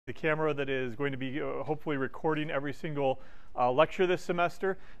the camera that is going to be hopefully recording every single lecture this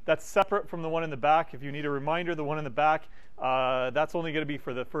semester. That's separate from the one in the back. If you need a reminder, the one in the back, that's only going to be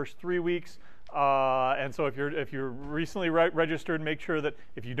for the first 3 weeks. And so if you're recently registered, make sure that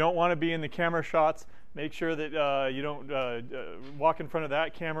if you don't want to be in the camera shots, make sure that you don't walk in front of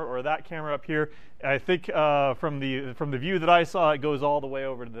that camera or that camera up here. I think from the view that I saw, it goes all the way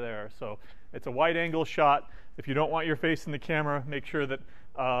over to there. So it's a wide angle shot. If you don't want your face in the camera, make sure that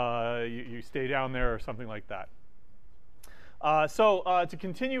you stay down there or something like that. So to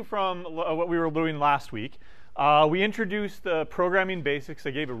continue from what we were doing last week, we introduced the programming basics.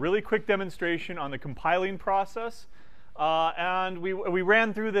 I gave a really quick demonstration on the compiling process. And we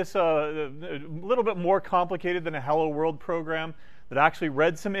ran through this a little bit more complicated than a Hello World program that actually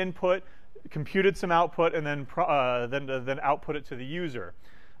read some input, computed some output, and then output it to the user.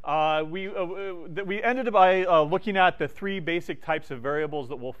 We ended by looking at the 3 basic types of variables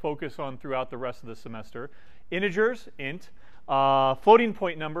that we'll focus on throughout the rest of the semester. Integers, int, floating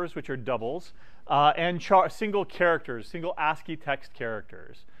point numbers, which are doubles, and single characters, single ASCII text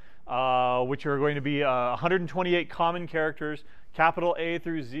characters, which are going to be 128 common characters, capital A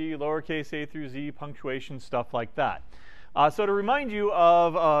through Z, lowercase a through Z, punctuation, stuff like that. So to remind you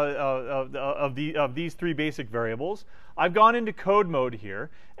of these 3 basic variables, I've gone into code mode here,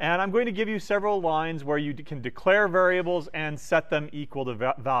 and I'm going to give you several lines where you can declare variables and set them equal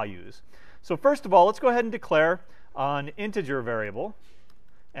to values. So first of all, let's go ahead and declare an integer variable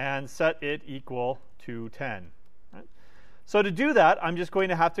and set it equal to 10. Right? So to do that, I'm just going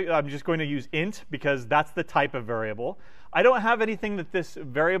to use int because that's the type of variable. I don't have anything that this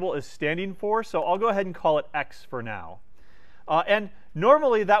variable is standing for, so I'll go ahead and call it x for now. And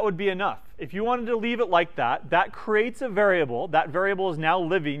normally that would be enough. If you wanted to leave it like that, that creates a variable. That variable is now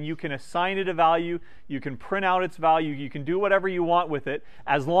living. You can assign it a value. You can print out its value. You can do whatever you want with it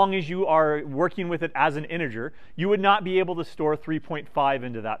as long as you are working with it as an integer. You would not be able to store 3.5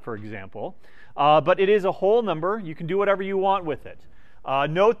 into that, for example. But it is a whole number. You can do whatever you want with it.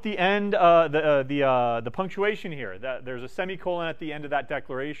 Note the end, the punctuation here. There's a semicolon at the end of that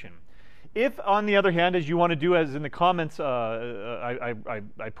declaration. If, on the other hand, as you want to do, as in the comments I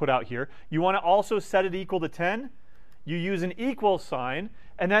put out here, you want to also set it equal to 10, you use an equal sign,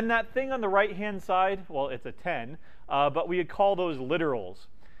 and then that thing on the right-hand side, well, it's a 10, but we would call those literals.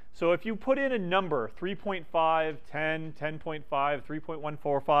 So if you put in a number, 3.5, 10, 10.5,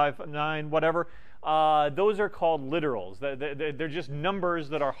 3.145, 9, whatever, those are called literals. They're just numbers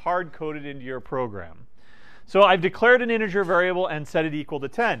that are hard-coded into your program. So I've declared an integer variable and set it equal to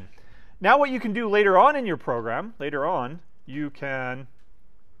 10. Now what you can do later on in your program, you can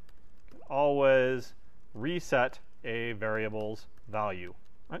always reset a variable's value.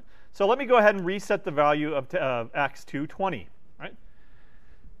 Right? So let me go ahead and reset the value of x to 20. Right?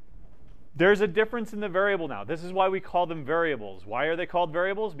 There's a difference in the variable now. This is why we call them variables. Why are they called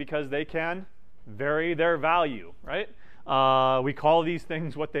variables? Because they can vary their value. Right? We call these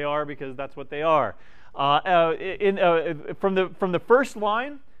things what they are because that's what they are. From the first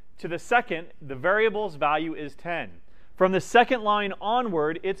line to the second, the variable's value is 10. From the second line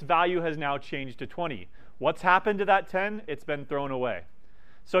onward, its value has now changed to 20. What's happened to that 10? It's been thrown away.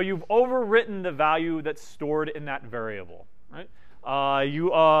 So you've overwritten the value that's stored in that variable. Right?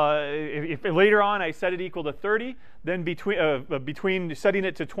 If later on I set it equal to 30, then between setting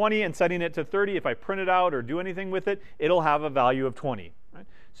it to 20 and setting it to 30, if I print it out or do anything with it, it'll have a value of 20. Right?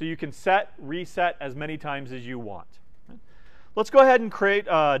 So you can set, reset as many times as you want. Let's go ahead and create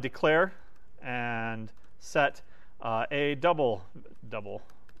declare and set a double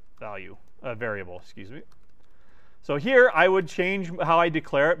value variable. Excuse me. So here I would change how I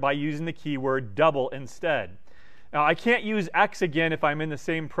declare it by using the keyword double instead. Now I can't use x again if I'm in the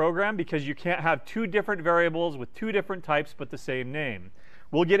same program because you can't have 2 different variables with 2 different types but the same name.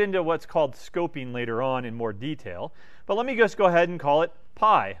 We'll get into what's called scoping later on in more detail. But let me just go ahead and call it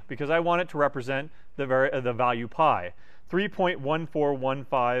pi because I want it to represent the value pi.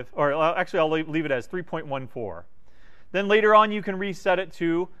 3.1415, or actually I'll leave it as 3.14. Then later on you can reset it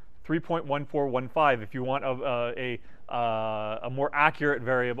to 3.1415 if you want a more accurate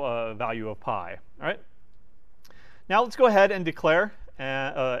variable value of pi. All right. Now let's go ahead and declare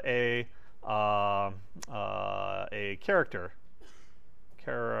a character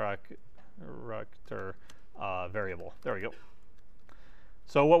variable. There we go.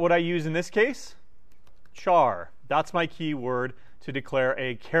 So what would I use in this case? Char. That's my keyword to declare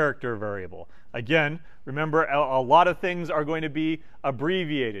a character variable. Again, remember a lot of things are going to be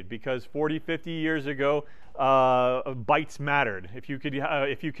abbreviated because 40, 50 years ago, bytes mattered. If you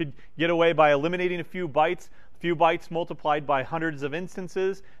could get away by eliminating a few bytes, few bytes multiplied by hundreds of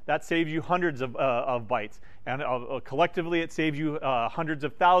instances, that saves you hundreds of bytes. And collectively, it saves you hundreds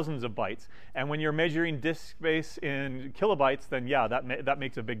of thousands of bytes. And when you're measuring disk space in kilobytes, then yeah, that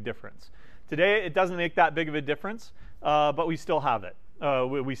makes a big difference. Today, it doesn't make that big of a difference, but we still have it.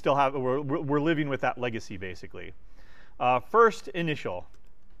 We're living with that legacy, basically. First initial.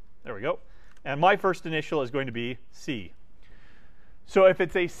 There we go. And my first initial is going to be C. So if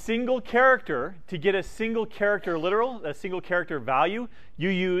it's a single character, to get a single character literal, a single character value, you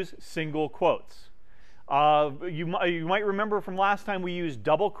use single quotes. You might remember from last time we used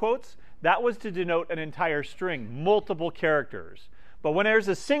double quotes. That was to denote an entire string, multiple characters. But when there's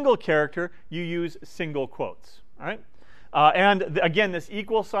a single character, you use single quotes. All right? Again, this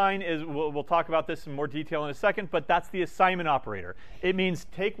equal sign is, we'll talk about this in more detail in a second, but that's the assignment operator. It means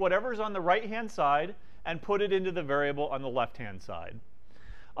take whatever's on the right-hand side and put it into the variable on the left-hand side.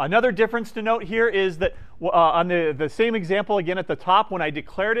 Another difference to note here is that on the same example again at the top, when I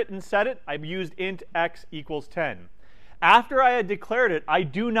declared it and set it, I've used int x equals 10. After I had declared it, I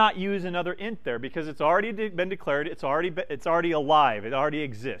do not use another int there because it's already been declared, it's already alive, it already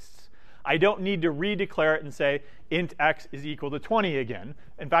exists. I don't need to redeclare it and say int x is equal to 20 again.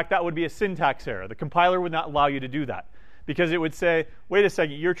 In fact, that would be a syntax error. The compiler would not allow you to do that because it would say, wait a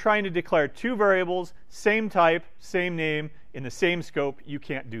second, you're trying to declare two variables, same type, same name, in the same scope. You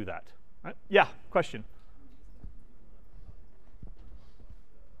can't do that. Right? Yeah, question?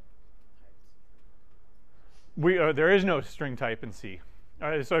 There is no string type in C.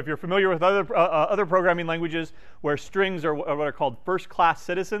 So if you're familiar with other programming languages where strings are what are called first-class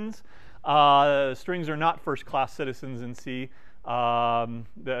citizens, strings are not first-class citizens in C.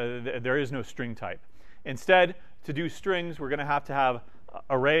 There is no string type. Instead, to do strings, we're going to have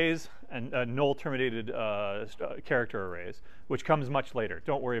arrays and null-terminated character arrays, which comes much later.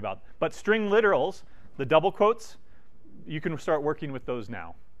 Don't worry about it. But string literals, the double quotes, you can start working with those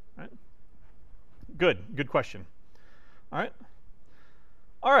now. Right? Good question.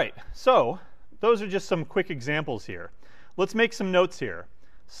 All right, so those are just some quick examples here. Let's make some notes here.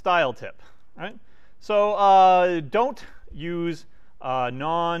 Style tip. Right? So don't use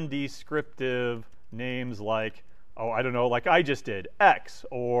non-descriptive names like, I don't know, like I just did, x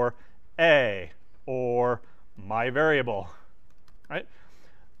or a or my variable. Right?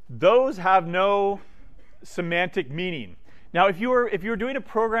 Those have no semantic meaning. Now, if you're doing a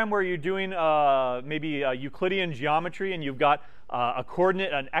program where you're doing maybe Euclidean geometry and you've got a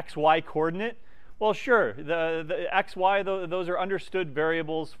coordinate, an xy coordinate, well, sure, the xy, those are understood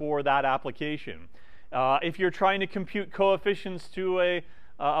variables for that application. If you're trying to compute coefficients to a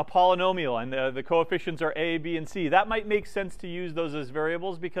polynomial and the coefficients are a, b, and c, that might make sense to use those as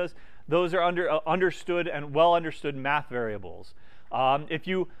variables because those are understood and well understood math variables. If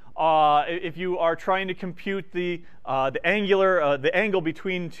you are trying to compute the angle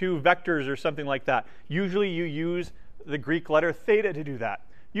between two vectors or something like that, usually you use the Greek letter theta to do that.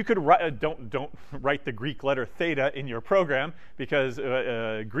 You could don't write the Greek letter theta in your program because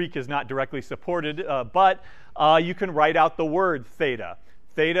Greek is not directly supported, but you can write out the word theta.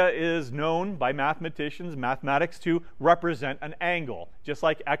 Theta is known by mathematics, to represent an angle, just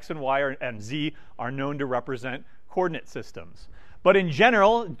like x and y and z are known to represent coordinate systems. But in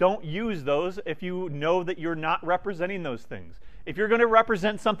general, don't use those if you know that you're not representing those things. If you're going to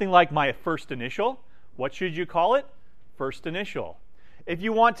represent something like my first initial, what should you call it? First initial. If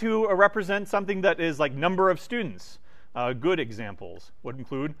you want to represent something that is like number of students, good examples would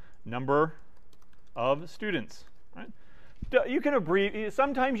include number of students. Right? You can abbreviate.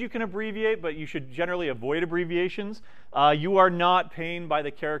 Sometimes you can abbreviate, but you should generally avoid abbreviations. You are not paying by the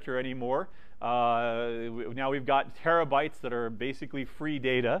character anymore. Now we've got terabytes that are basically free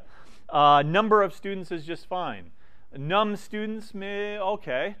data. Number of students is just fine. Num students,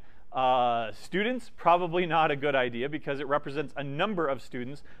 okay. Students, probably not a good idea because it represents a number of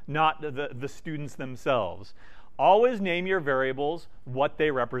students, not the students themselves. Always name your variables what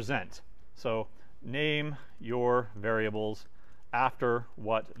they represent. So name your variables after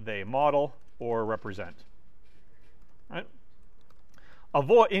what they model or represent. Right?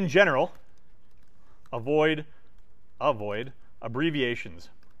 In general, avoid abbreviations.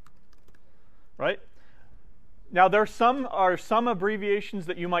 Right? Now, there are some abbreviations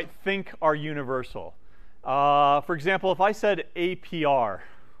that you might think are universal. For example, if I said APR,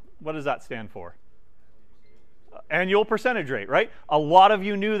 what does that stand for? Annual percentage rate, right? A lot of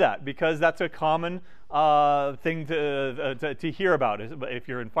you knew that because that's a common thing to hear about if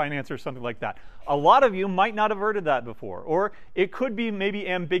you're in finance or something like that. A lot of you might not have heard of that before, or it could be maybe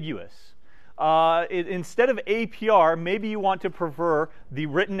ambiguous. instead of APR, maybe you want to prefer the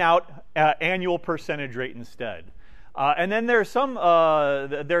written out annual percentage rate instead. And then there are some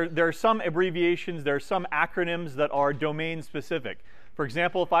abbreviations, there are some acronyms that are domain specific. For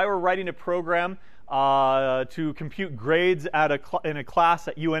example, if I were writing a program to compute grades in a class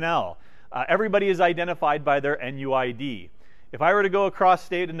at UNL, everybody is identified by their NUID. If I were to go across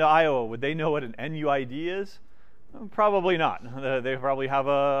state into Iowa, would they know what an NUID is? Probably not. They probably have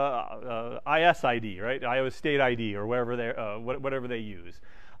a ISID, right? Iowa State ID, or whatever they use.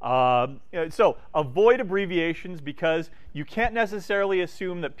 So avoid abbreviations, because you can't necessarily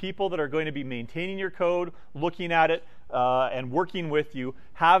assume that people that are going to be maintaining your code, looking at it, and working with you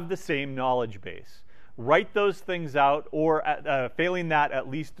have the same knowledge base. Write those things out, or failing that, at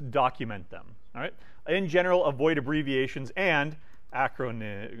least document them. All right? In general, avoid abbreviations and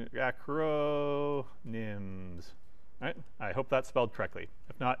acronyms. All right? I hope that's spelled correctly.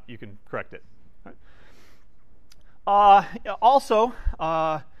 If not, you can correct it. All right? Also,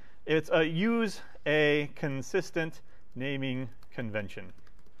 use a consistent naming convention.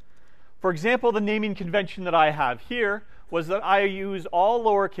 For example, the naming convention that I have here was that I use all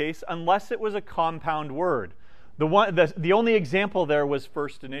lowercase unless it was a compound word. The only example there was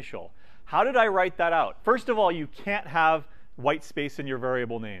first initial. How did I write that out? First of all, you can't have white space in your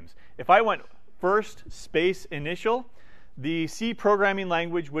variable names. If I went first space initial, the C programming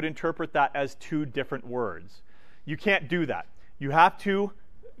language would interpret that as two different words. You can't do that. You have to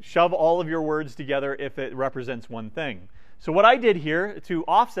shove all of your words together if it represents one thing. So what I did here to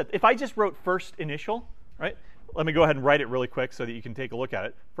offset, if I just wrote first initial, right? Let me go ahead and write it really quick so that you can take a look at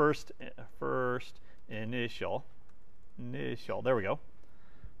it. First initial, there we go. All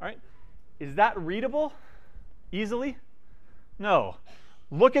right. Is that readable easily? No.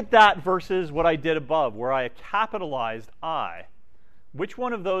 Look at that versus what I did above, where I capitalized I. Which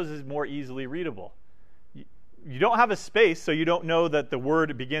one of those is more easily readable? You don't have a space, so you don't know that the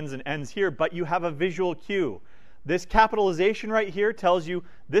word begins and ends here, but you have a visual cue. This capitalization right here tells you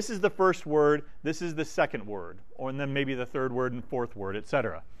this is the first word, this is the second word, and then maybe the third word and fourth word,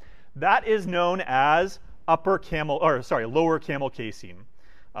 etc. That is known as lower camel casing.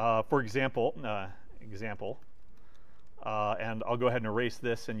 For example, and I'll go ahead and erase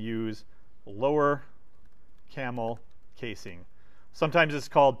this and use lower camel casing. Sometimes it's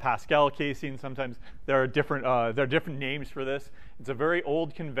called Pascal casing. Sometimes there are different names for this. It's a very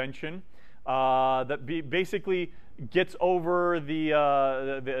old convention that basically gets over the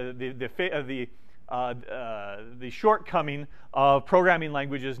shortcoming of programming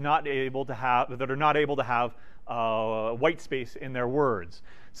languages that are not able to have white space in their words.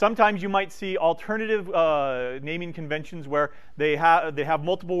 Sometimes you might see alternative naming conventions where they have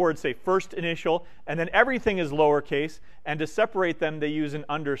multiple words, say first initial, and then everything is lowercase, and to separate them they use an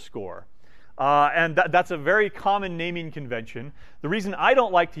underscore. And that's a very common naming convention. The reason I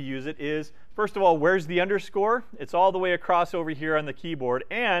don't like to use it is, first of all, where's the underscore? It's all the way across over here on the keyboard,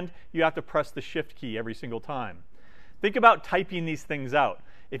 and you have to press the shift key every single time. Think about typing these things out.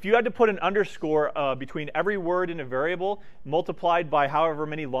 If you had to put an underscore between every word in a variable, multiplied by however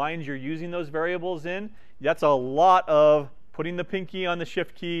many lines you're using those variables in, that's a lot of putting the pinky on the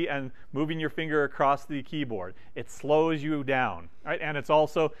shift key and moving your finger across the keyboard. It slows you down, right? And it's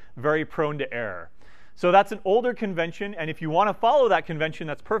also very prone to error. So that's an older convention, and if you want to follow that convention,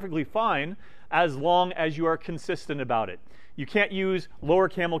 that's perfectly fine, as long as you are consistent about it. You can't use lower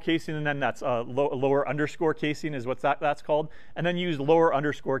camel casing, and then that's lower underscore casing is what that's called, and then use lower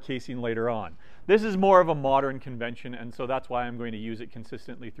underscore casing later on. This is more of a modern convention, and so that's why I'm going to use it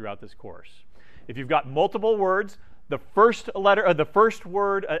consistently throughout this course. If you've got multiple words, the first letter, the first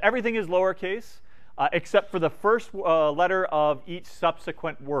word, everything is lowercase, except for the first letter of each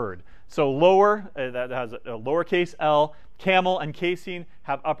subsequent word. So lower, that has a lowercase l, camel and casing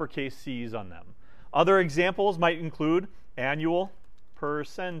have uppercase C's on them. Other examples might include annual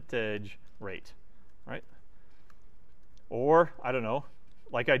percentage rate, right? Or, I don't know,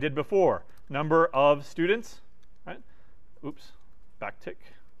 like I did before, number of students, right? Oops, back tick.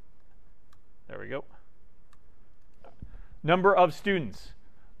 There we go. Number of students.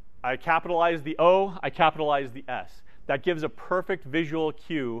 I capitalize the O, I capitalize the S. That gives a perfect visual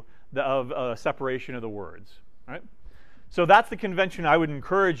cue of separation of the words, right? So that's the convention I would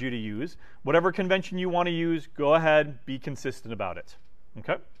encourage you to use. Whatever convention you want to use, go ahead, be consistent about it.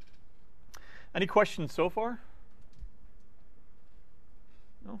 Okay? Any questions so far?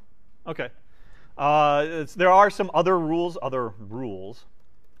 No? Okay. There are some other rules,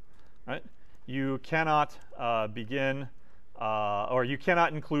 right? You cannot begin, or you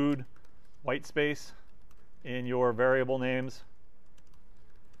cannot include white space in your variable names.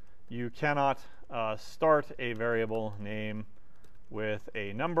 you cannot start a variable name with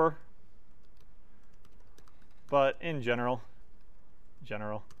a number, but in general,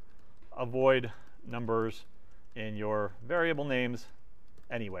 avoid numbers in your variable names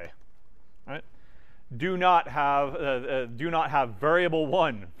anyway. Right? Do not have variable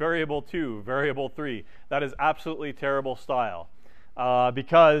 1, variable 2, variable 3. That is absolutely terrible style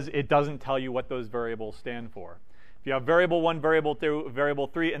because it doesn't tell you what those variables stand for. If you have variable 1, variable 2, variable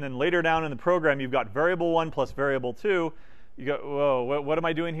 3, and then later down in the program you've got variable 1 plus variable 2, you go, whoa, what am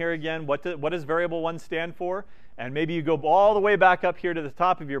I doing here again? What does variable 1 stand for? And maybe you go all the way back up here to the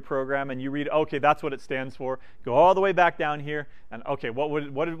top of your program and you read, okay, that's what it stands for. Go all the way back down here, and okay, what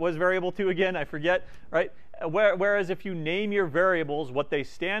was variable 2 again? I forget, right? Whereas if you name your variables what they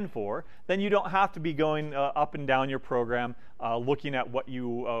stand for, then you don't have to be going up and down your program looking at what you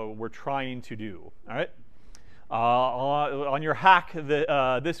were trying to do, all right? On your hack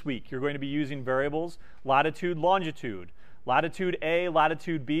this week, you're going to be using variables latitude, longitude. Latitude A,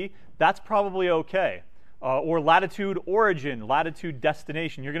 latitude B, that's probably okay. Or latitude origin, latitude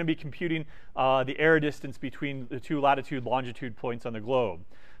destination. You're going to be computing the air distance between the two latitude, longitude points on the globe.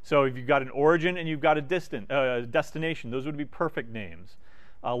 So if you've got an origin and you've got a destination, those would be perfect names.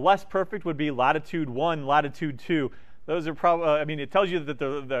 Less perfect would be latitude 1, latitude 2. Those are probably, I mean, it tells you that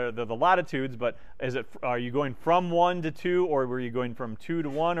they're the latitudes, but are you going from 1 to 2, or were you going from 2 to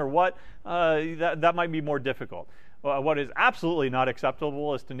 1, or what? That might be more difficult. What is absolutely not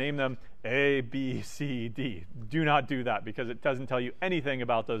acceptable is to name them A, B, C, D. Do not do that because it doesn't tell you anything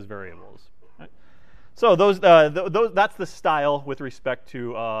about those variables. Right? So that's the style with respect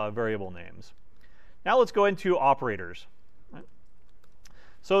to variable names. Now let's go into operators. Right?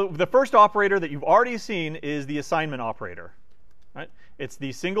 So the first operator that you've already seen is the assignment operator. Right? It's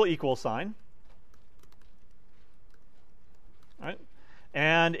the single equal sign. Right?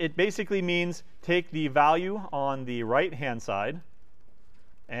 And it basically means take the value on the right-hand side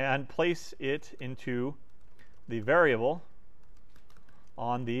and place it into the variable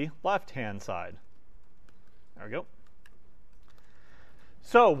on the left-hand side. There we go.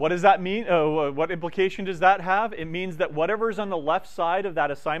 So what does that mean? What implication does that have? It means that whatever's on the left side of that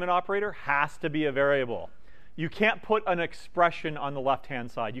assignment operator has to be a variable. You can't put an expression on the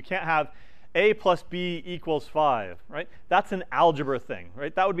left-hand side. You can't have A plus B equals 5, right? That's an algebra thing,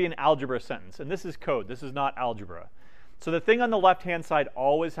 right? That would be an algebra sentence, and this is code. This is not algebra. So the thing on the left-hand side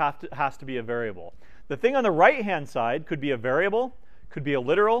always has to be a variable. The thing on the right-hand side could be a variable, could be a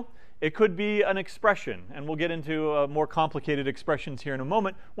literal, it could be an expression, and we'll get into more complicated expressions here in a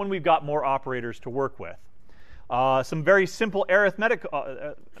moment when we've got more operators to work with. Some very simple arithmetic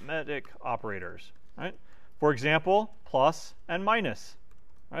operators, right? For example, plus and minus,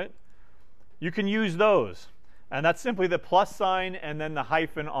 right? You can use those, and that's simply the plus sign and then the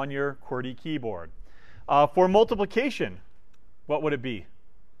hyphen on your QWERTY keyboard. For multiplication, what would it be?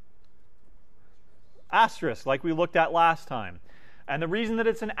 Asterisk, like we looked at last time. And the reason that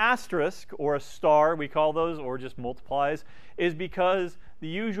it's an asterisk or a star, we call those, or just multiplies, is because the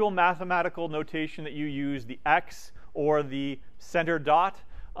usual mathematical notation that you use, the x or the center dot,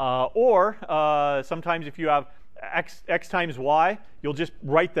 or sometimes if you have x times y, you'll just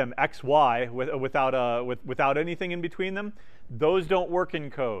write them xy without anything in between them. Those don't work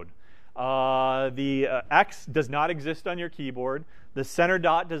in code. The x does not exist on your keyboard. The center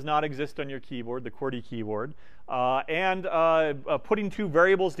dot does not exist on your keyboard, the QWERTY keyboard. And putting two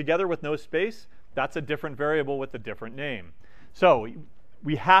variables together with no space, that's a different variable with a different name. So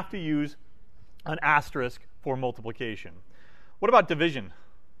we have to use an asterisk for multiplication. What about division?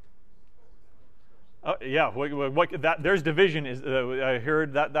 Yeah, there's division. I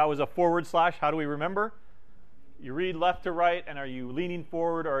heard that was a forward slash. How do we remember? You read left to right, and are you leaning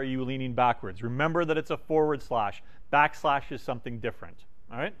forward or are you leaning backwards? Remember that it's a forward slash. Backslash is something different.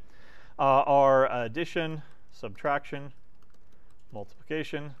 All right? Our addition, subtraction,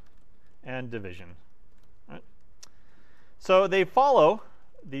 multiplication, and division. All right? So they follow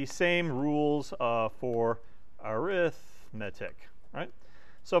the same rules for arithmetic. Right?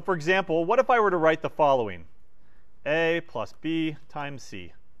 So for example, what if I were to write the following? A plus B times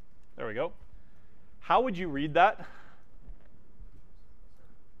C. There we go. How would you read that?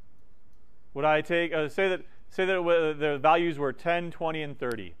 Would I take, say that the values were 10, 20, and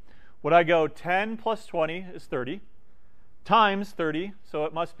 30. Would I go 10 plus 20 is 30, times 30, so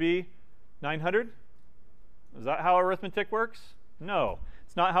it must be 900? Is that how arithmetic works? No,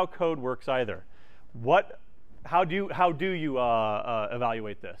 it's not how code works either. How do you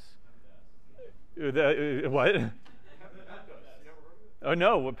evaluate this? What? Oh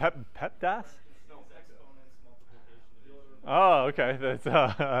no, PEMDAS? Oh, okay. That's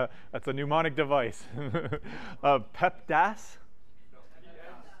a mnemonic device. PEMDAS?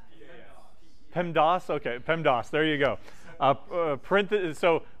 PEMDAS? Okay, PEMDAS. There you go.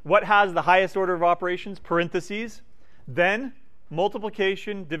 So what has the highest order of operations? Parentheses. Then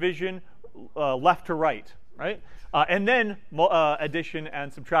multiplication, division, left to right, right? And then addition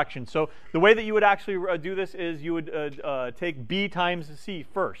and subtraction. So the way that you would actually do this is you would take b times c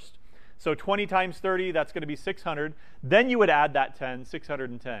first. So 20 times 30, that's going to be 600. Then you would add that 10,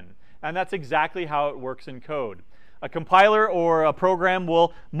 610. And that's exactly how it works in code. A compiler or a program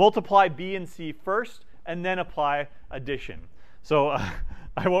will multiply b and c first and then apply addition. So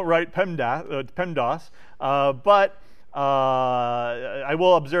I won't write PEMDAS, but I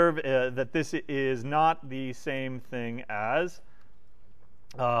will observe that this is not the same thing as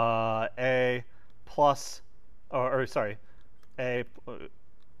a plus, a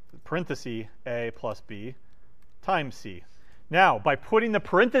parenthesis a plus b times c. Now, by putting the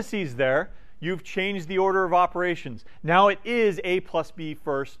parentheses there, you've changed the order of operations. Now it is a plus b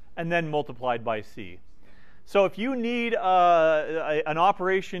first and then multiplied by c. So if you need an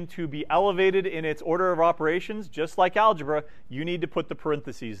operation to be elevated in its order of operations, just like algebra, you need to put the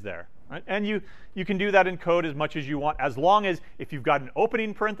parentheses there. Right? And you can do that in code as much as you want, as long as if you've got an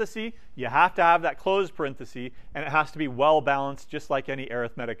opening parenthesis, you have to have that closed parenthesis, and it has to be well balanced, just like any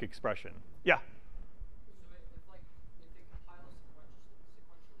arithmetic expression. Yeah?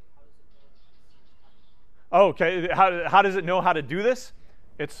 Oh, okay. How does it know how to do this?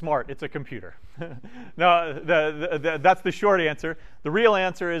 It's smart. It's a computer. No, that's the short answer. The real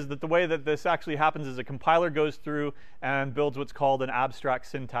answer is that the way that this actually happens is a compiler goes through and builds what's called an abstract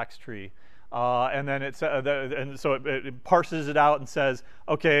syntax tree. And then so it parses it out and says,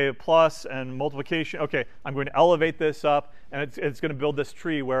 OK, plus and multiplication. OK, I'm going to elevate this up, and it's going to build this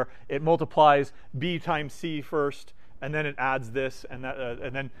tree where it multiplies b times c first, and then it adds this, and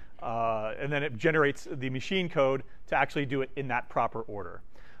then it generates the machine code to actually do it in that proper order.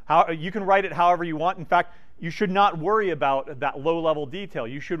 You can write it however you want. In fact, you should not worry about that low-level detail.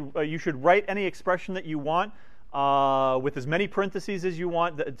 You should write any expression that you want with as many parentheses as you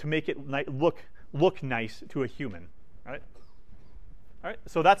want to make it look nice to a human. All right.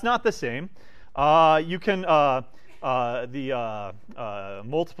 So that's not the same. You can the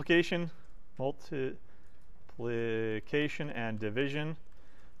multiplication and division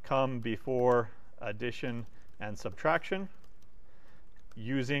come before addition and subtraction.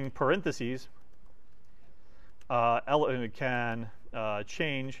 Using parentheses, can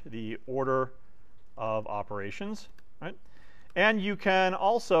change the order of operations, right? And you can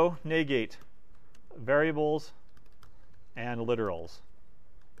also negate variables and literals.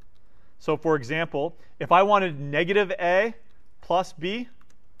 So for example, if I wanted negative a plus b,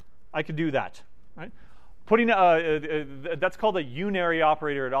 I could do that, right? Putting that's called a unary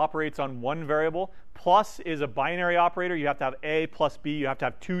operator. It operates on one variable. Plus is a binary operator. You have to have a plus b. You have to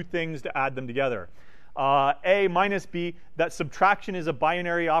have two things to add them together. A minus b, that subtraction is a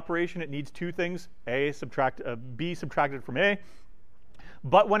binary operation. It needs two things, b subtracted from a.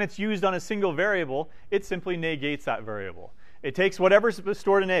 But when it's used on a single variable, it simply negates that variable. It takes whatever's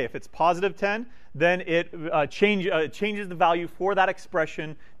stored in a. If it's positive 10, then it changes the value for that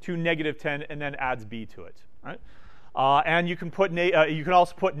expression to negative 10 and then adds b to it. Right? And you can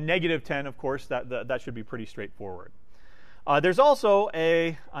also put negative 10, of course. That should be pretty straightforward. There's also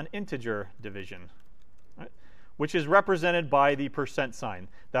an integer division, right, which is represented by the percent sign.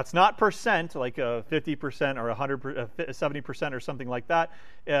 That's not percent, like 50% or 70% or something like that.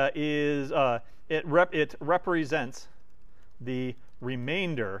 It represents the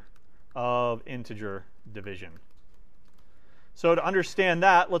remainder of integer division. So to understand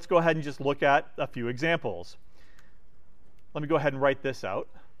that, let's go ahead and just look at a few examples. Let me go ahead and write this out.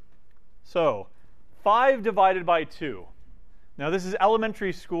 So 5 divided by 2. Now this is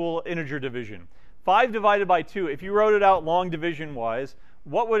elementary school integer division. 5 divided by 2, if you wrote it out long division-wise,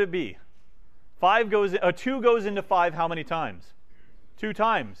 what would it be? 2 goes into 5 how many times? 2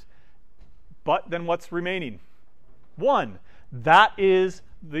 times. But then what's remaining? 1. That is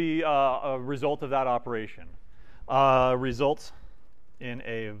the result of that operation. Results in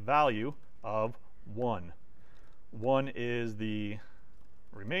a value of 1. 1 is the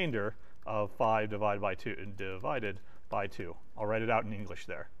remainder of 5 divided by 2. I'll write it out in English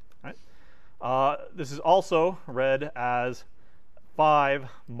there. Right? This is also read as 5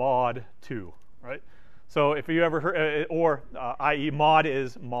 mod 2. Right? So if you ever heard, i.e. mod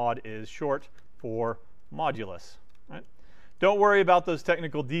is short for modulus. Right? Don't worry about those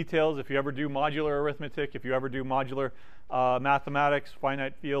technical details. If you ever do modular arithmetic, if you ever do modular mathematics,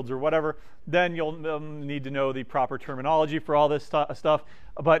 finite fields, or whatever, then you'll need to know the proper terminology for all this stuff.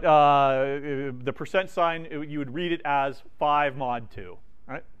 But the percent sign, you would read it as 5 mod 2.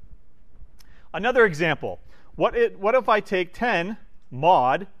 Right? Another example. What if I take 10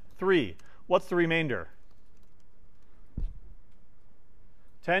 mod 3? What's the remainder?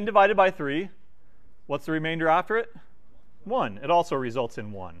 10 divided by 3. What's the remainder after it? 1. It also results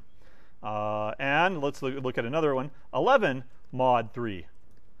in 1. And let's look at another one. 11 mod 3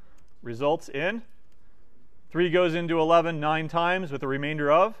 results in 3 goes into 11 9 times with a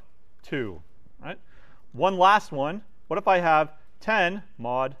remainder of 2. Right? One last one. What if I have 10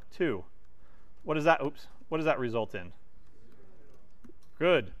 mod 2? What does that? Oops. What does that result in?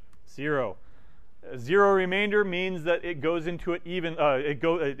 Good. 0. 0 remainder means that it goes into it even.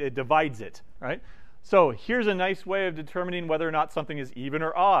 It divides it. Right? So here's a nice way of determining whether or not something is even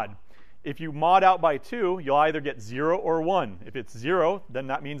or odd. If you mod out by 2, you'll either get 0 or 1. If it's 0, then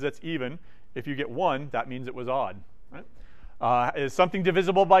that means it's even. If you get 1, that means it was odd. Right? Is something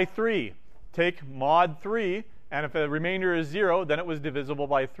divisible by 3? Take mod 3, and if the remainder is 0, then it was divisible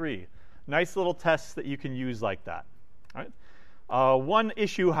by 3. Nice little tests that you can use like that. Right? One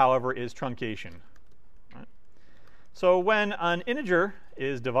issue, however, is truncation. Right? So when an integer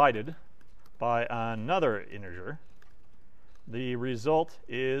is divided by another integer, the result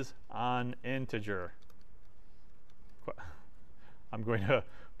is an integer. I'm going to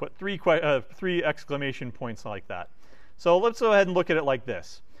put three exclamation points like that. So let's go ahead and look at it like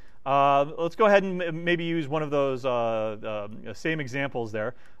this. Let's go ahead and maybe use one of those same examples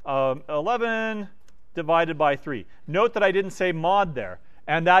there. 11 divided by 3. Note that I didn't say mod there,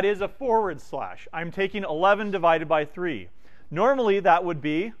 and that is a /. I'm taking 11 divided by 3. Normally, that would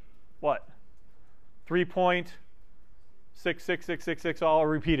be what? 3.66666 all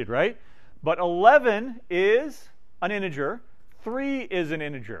repeated, right? But 11 is an integer. 3 is an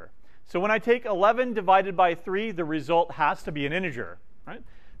integer. So when I take 11 divided by 3, the result has to be an integer, right?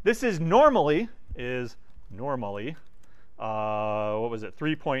 This is normally, what was it,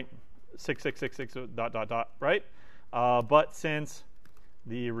 3.6666 ... right? But since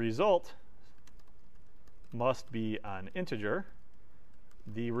the result must be an integer,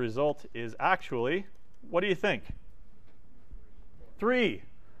 the result is actually, what do you think? 3.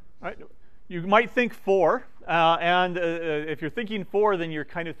 Right? You might think 4, and if you're thinking 4, then you're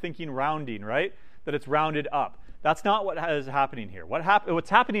kind of thinking rounding, right? That it's rounded up. That's not what is happening here. What's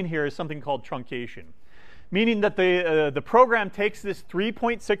happening here is something called truncation, meaning that the program takes this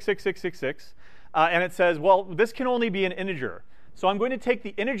 3.66666 and it says, well, this can only be an integer. So I'm going to take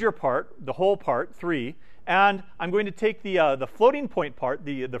the integer part, the whole part, 3, and I'm going to take the floating point part,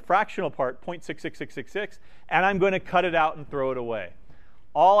 the fractional part, 0.66666, and I'm going to cut it out and throw it away.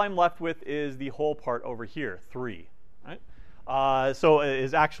 All I'm left with is the whole part over here, 3. Right? So it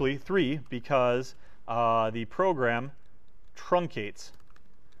is actually 3 because the program truncates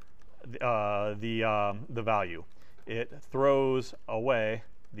the value. It throws away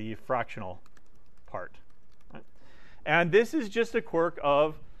the fractional part. Right? And this is just a quirk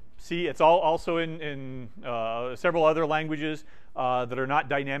of C. It's also in several other languages that are not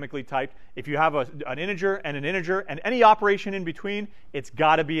dynamically typed. If you have an integer and any operation in between, it's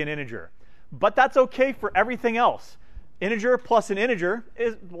got to be an integer. But that's okay for everything else. Integer plus an integer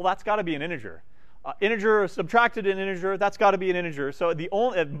well, that's got to be an integer. Integer subtracted an integer, that's got to be an integer. So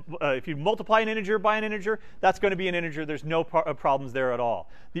if you multiply an integer by an integer, that's going to be an integer. There's no problems there at all.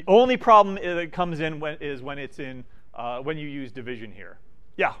 The only problem that comes in is when it's in when you use division here.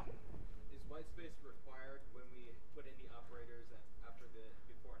 Yeah. Is white space required when we put in the operators after the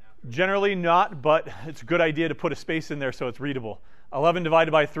before and after? Generally not, but it's a good idea to put a space in there so it's readable. 11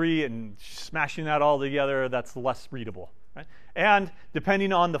 divided by 3 and smashing that all together, that's less readable. Right? And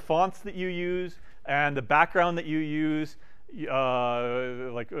depending on the fonts that you use and the background that you use, one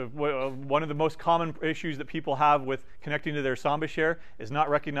of the most common issues that people have with connecting to their Samba share is not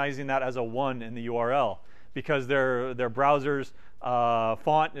recognizing that as a 1 in the URL because their browser's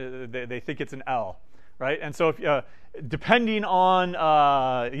font, they think it's an L. Right? And so if, depending on,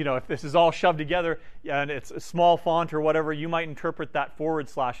 if this is all shoved together and it's a small font or whatever, you might interpret that /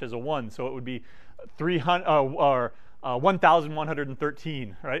 as a 1. So it would be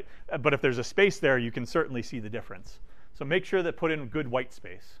 1,113, right? But if there's a space there, you can certainly see the difference. So make sure that put in good white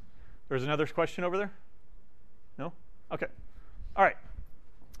space. There's another question over there? No? Okay. All right.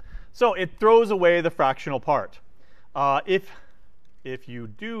 So it throws away the fractional part. If you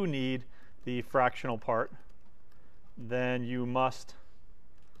do need the fractional part, then you must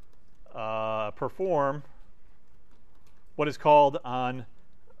perform what is called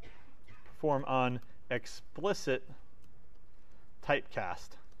perform on explicit typecast.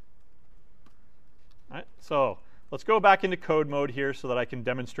 All right, so let's go back into code mode here so that I can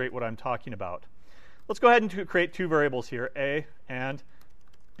demonstrate what I'm talking about. Let's go ahead and create two variables here, a and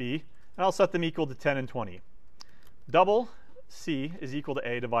b, and I'll set them equal to 10 and 20. Double c is equal to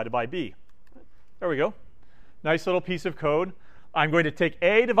a divided by b. There we go. Nice little piece of code. I'm going to take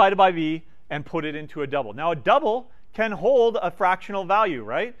a divided by b and put it into a double. Now, a double can hold a fractional value,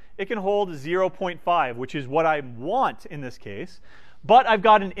 right? It can hold 0.5, which is what I want in this case. But I've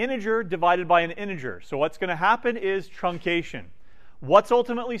got an integer divided by an integer. So what's going to happen is truncation. What's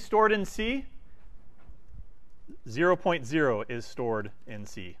ultimately stored in C? 0.0 is stored in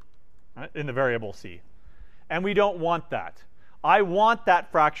C, right? In the variable C. And we don't want that. I want that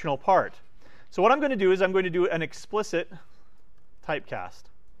fractional part. So what I'm going to do is I'm going to do an explicit typecast.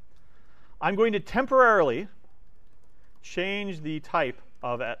 I'm going to temporarily change the type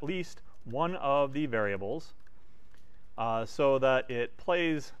of at least one of the variables so that it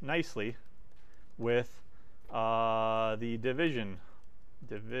plays nicely with the division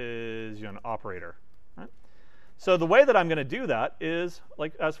operator. Right? So the way that I'm going to do that is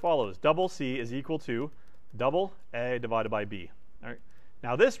like as follows. Double C is equal to double A divided by B. All right?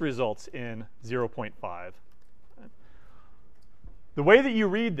 Now this results in 0.5. Right? The way that you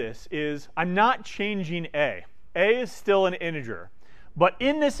read this is I'm not changing A. A is still an integer. But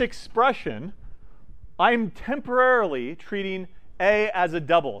in this expression, I'm temporarily treating A as a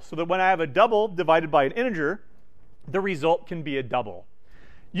double, so that when I have a double divided by an integer, the result can be a double.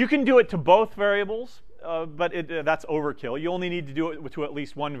 You can do it to both variables, but that's overkill. You only need to do it to at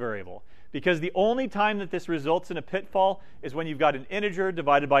least one variable, because the only time that this results in a pitfall is when you've got an integer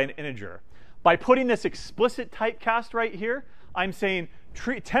divided by an integer. By putting this explicit typecast right here, I'm saying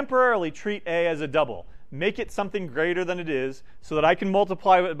temporarily treat A as a double. Make it something greater than it is so that I can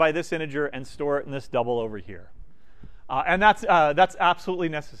multiply it by this integer and store it in this double over here. And that's absolutely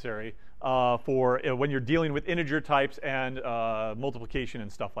necessary for when you're dealing with integer types and multiplication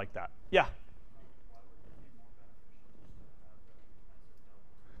and stuff like that. Yeah?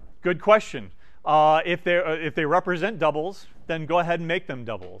 Good question. If they represent doubles, then go ahead and make them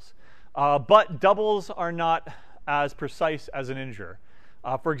doubles. But doubles are not as precise as an integer.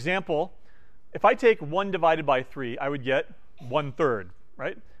 For example, if I take 1 divided by 3, I would get 1/3,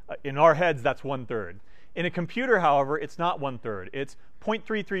 right? In our heads, that's 1/3. In a computer, however, it's not 1/3. It's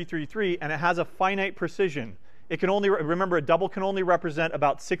 0.3333, and it has a finite precision. It can only, remember, a double can only represent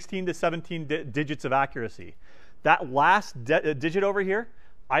about 16 to 17 digits of accuracy. That last digit over here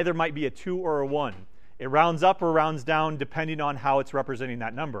either might be a 2 or a 1. It rounds up or rounds down depending on how it's representing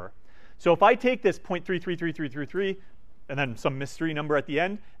that number. So if I take this 0.333333, and then some mystery number at the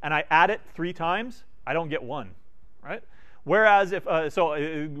end, and I add it 3 times, I don't get 1, right? Whereas if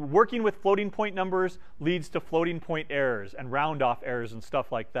working with floating point numbers leads to floating point errors and round off errors and stuff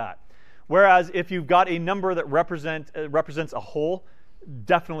like that. Whereas if you've got a number that represents a whole,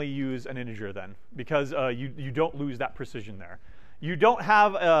 definitely use an integer then, because you don't lose that precision there. You don't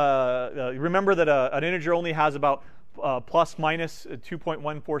have remember that an integer only has about plus minus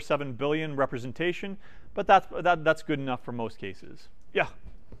 2.147 billion representation, but that's good enough for most cases. Yeah?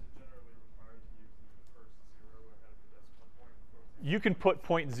 You can put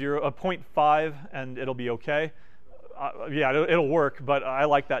 0.5 and it'll be okay. Yeah, it'll work, but I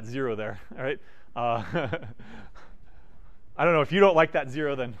like that 0 there. All right. I don't know if you don't like that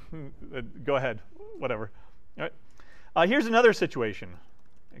 0, then go ahead. Whatever. All right. Here's another situation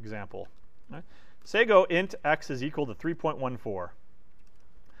example. All right. Say go int x is equal to 3.14.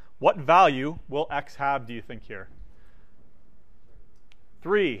 What value will x have, do you think, here?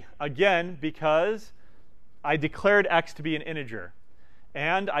 3. Again, because I declared x to be an integer.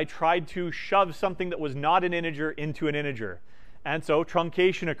 And I tried to shove something that was not an integer into an integer. And so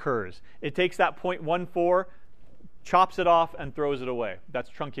truncation occurs. It takes that 0.14, chops it off, and throws it away. That's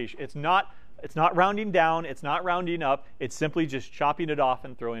truncation. It's not rounding down. It's not rounding up. It's simply just chopping it off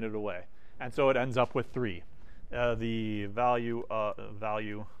and throwing it away. And so it ends up with 3. The value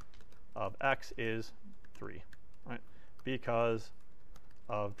of x is 3, right? Because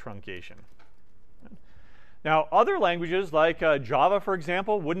of truncation. Now, other languages like Java, for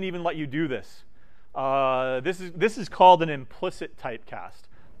example, wouldn't even let you do this. This is called an implicit typecast.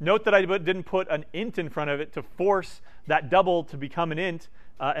 Note that I didn't put an int in front of it to force that double to become an int,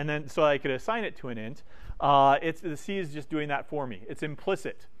 and then so I could assign it to an int. The C is just doing that for me. It's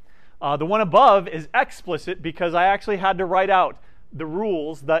implicit. The one above is explicit because I actually had to write out the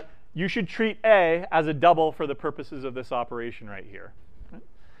rules that you should treat A as a double for the purposes of this operation right here.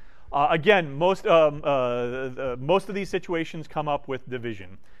 Again, most of these situations come up with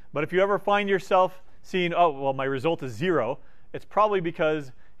division. But if you ever find yourself seeing, oh, well, my result is 0, it's probably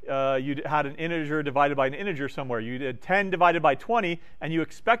because you had an integer divided by an integer somewhere. You did 10 divided by 20, and you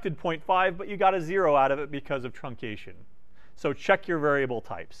expected 0.5, but you got a 0 out of it because of truncation. So check your variable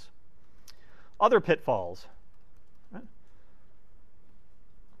types. Other pitfalls.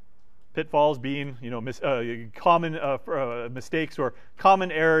 Pitfalls being, common mistakes or common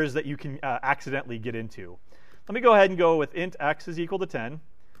errors that you can accidentally get into. Let me go ahead and go with int x is equal to 10,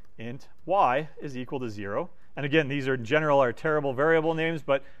 int y is equal to 0. And again, these are in general are terrible variable names,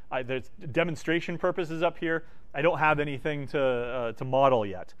 but there's demonstration purposes up here. I don't have anything to model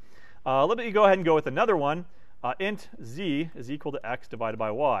yet. Let me go ahead and go with another one. Int z is equal to x divided by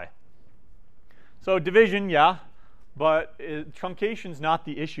y. So division, yeah. But truncation's not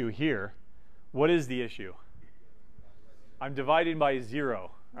the issue here. What is the issue? I'm dividing by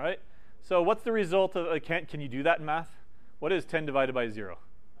 0, right? So what's the result of, can you do that in math? What is 10 divided by 0?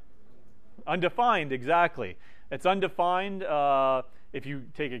 Undefined, exactly. It's undefined. If you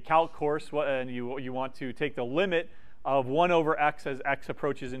take a calc course and you want to take the limit of 1 over x as x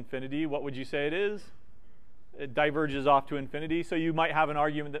approaches infinity, what would you say it is? It diverges off to infinity. So you might have an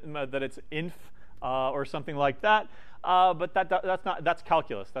argument that it's inf, or something like that, but that's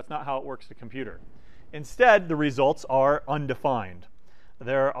calculus. That's not how it works to computer. Instead, the results are undefined.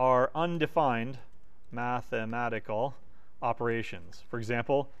 There are undefined mathematical operations. For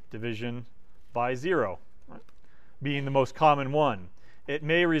example, division by 0, right, being the most common one. It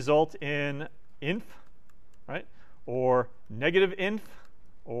may result in inf, right, or negative inf,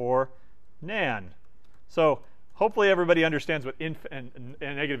 or nan. So hopefully everybody understands what inf and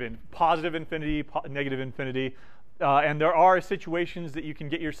negative inf, positive infinity, negative infinity. And there are situations that you can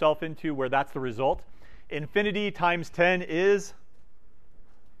get yourself into where that's the result. Infinity times 10 is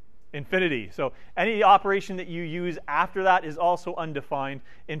infinity. So any operation that you use after that is also undefined.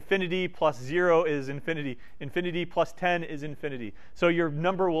 Infinity plus 0 is infinity. Infinity plus 10 is infinity. So your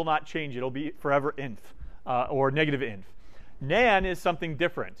number will not change. It'll be forever inf, or negative inf. Nan is something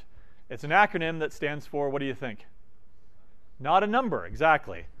different. It's an acronym that stands for, what do you think? Not a number,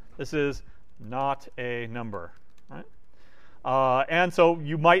 exactly. This is not a number, right? And so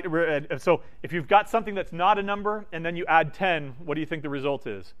you might, so if you've got something that's not a number and then you add 10, what do you think the result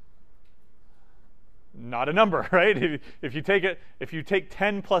is? Not a number, right? If you take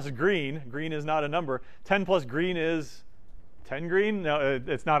 10 plus green, green is not a number. 10 plus green is 10 green? No,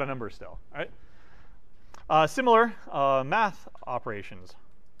 it's not a number still, right? Similar math operations,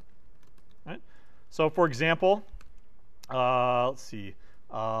 right? So for example, let's see,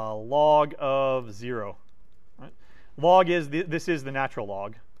 log of 0. Right? Log is, this is the natural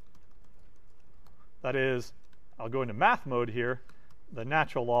log. That is, I'll go into math mode here, the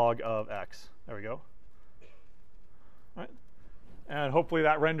natural log of x. There we go. Right? And hopefully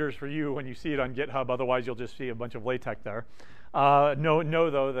that renders for you when you see it on GitHub. Otherwise, you'll just see a bunch of LaTeX there. Know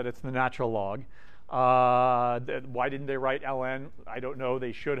though, that it's the natural log. Why didn't they write ln? I don't know.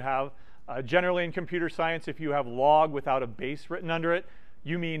 They should have. Generally in computer science, if you have log without a base written under it,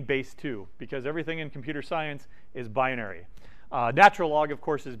 you mean base 2, because everything in computer science is binary. Natural log, of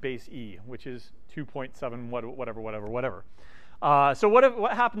course, is base e, which is 2.7 whatever. So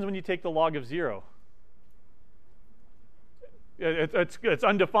what happens when you take the log of 0? It's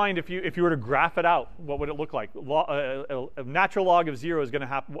undefined. If you were to graph it out, what would it look like? A natural log of 0 is going to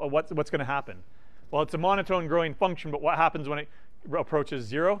happen. What's going to happen? Well, it's a monotone growing function, but what happens when it approaches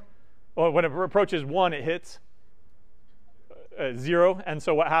 0? Well, when it approaches 1, it hits 0. And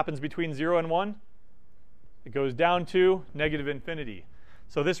so what happens between 0 and 1? It goes down to negative infinity.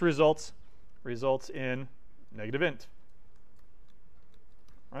 So this results in negative int.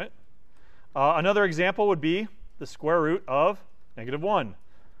 Right? Another example would be the square root of negative 1.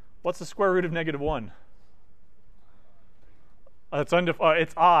 What's the square root of negative 1? It's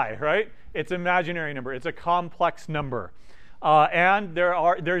I, right? It's an imaginary number. It's a complex number. And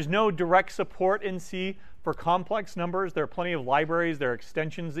there's no direct support in C for complex numbers. There are plenty of libraries. There are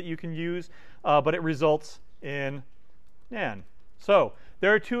extensions that you can use. But it results in nan. So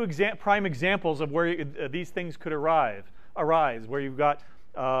there are two prime examples of where these things could arise, where you've got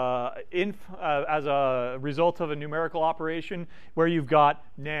inf as a result of a numerical operation, where you've got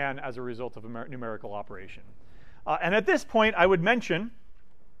nan as a result of a numerical operation. And at this point, I would mention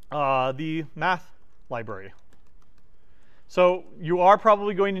the math library. So you are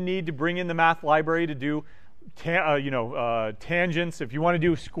probably going to need to bring in the math library to do tangents. If you want to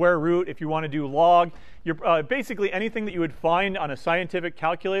do square root, if you want to do log, basically anything that you would find on a scientific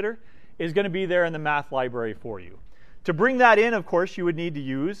calculator is going to be there in the math library for you. To bring that in, of course, you would need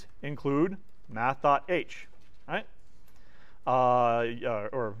to include math.h, right?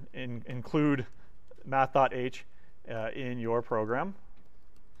 Include math.h in your program.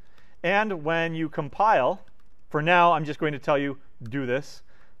 And when you compile, for now, I'm just going to tell you, do this.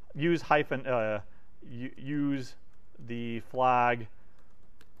 Use the flag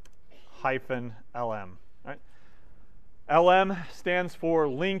 -lm. Right? LM stands for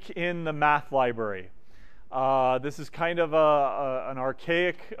link in the math library. This is kind of an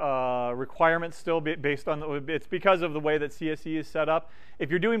archaic requirement still based on, it's because of the way that CSE is set up. If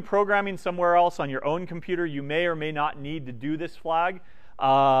you're doing programming somewhere else on your own computer, you may or may not need to do this flag.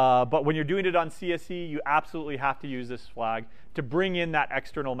 But when you're doing it on CSE, you absolutely have to use this flag to bring in that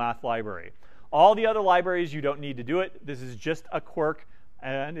external math library. All the other libraries, you don't need to do it. This is just a quirk,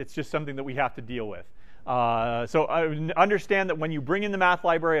 and it's just something that we have to deal with. So understand that when you bring in the math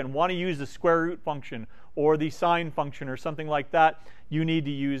library and want to use the square root function or the sine function or something like that, you need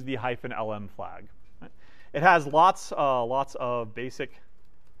to use the -lm flag. Right? It has lots of basic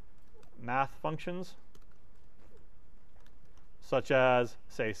math functions, such as,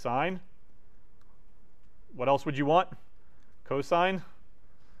 say, sine. What else would you want? Cosine,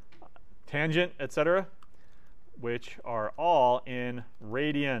 tangent, etc., which are all in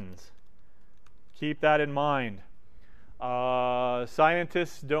radians. Keep that in mind.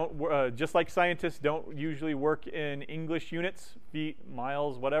 Scientists don't, just like scientists don't usually work in English units, feet,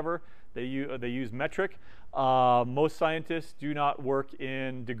 miles, whatever. They use metric. Most scientists do not work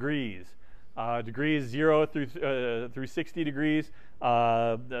in degrees. Degrees 0 through 60 degrees.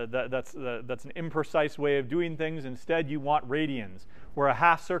 That's an imprecise way of doing things. Instead, you want radians, where a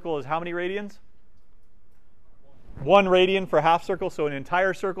half circle is how many radians? 1 radian for a half circle. So an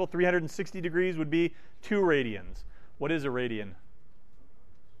entire circle, 360 degrees, would be 2 radians. What is a radian?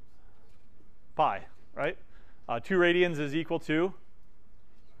 Pi, right? 2 radians is equal to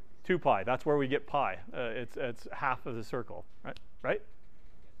 2 pi. That's where we get pi. It's half of the circle, right? Right?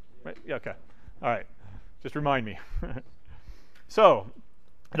 Right? Yeah, okay. All right. Just remind me. So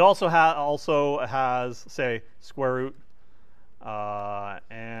it also has, say, square root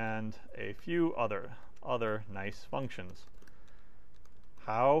and a few other nice functions.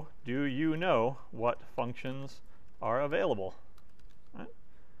 How do you know what functions are available? Right?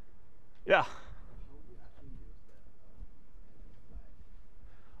 Yeah.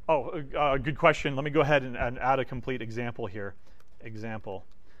 Oh, good question. Let me go ahead and add a complete example here. Example.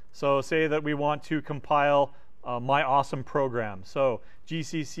 So say that we want to compile my awesome program. So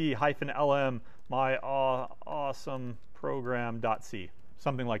gcc-lm myawesomeprogram.c,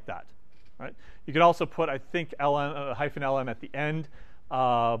 something like that. Right? You could also put, I think, -lm at the end,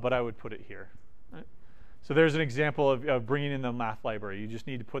 but I would put it here. Right? So there's an example of bringing in the math library. You just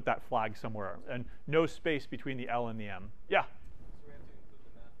need to put that flag somewhere, and no space between the L and the M. Yeah? So we have to include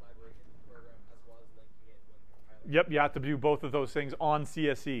the math library in the program as well as linking it when compiling. Yep, you have to do both of those things on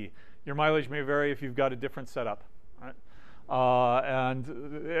CSE. Your mileage may vary if you've got a different setup. Right? And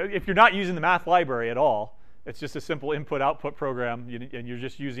if you're not using the math library at all, it's just a simple input-output program, and you're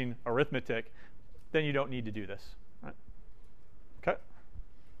just using arithmetic, then you don't need to do this. Right? Okay.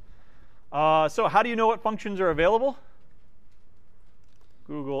 So how do you know what functions are available?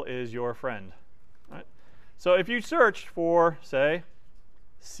 Google is your friend. Right? So if you search for, say,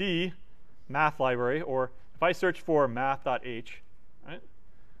 C math library, or if I search for math.h, right,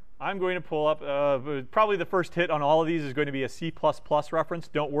 I'm going to pull up, probably the first hit on all of these is going to be a C++ reference.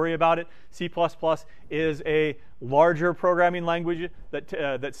 Don't worry about it. C++ is a larger programming language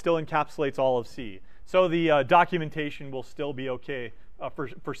that still encapsulates all of C. So the documentation will still be okay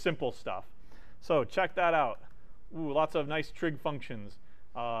for simple stuff. So check that out. Ooh, lots of nice trig functions.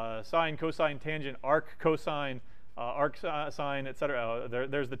 Sine, cosine, tangent, arc, cosine, arc, sine, etc.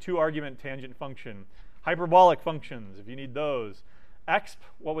 There's the 2-argument tangent function. Hyperbolic functions, if you need those. Exp,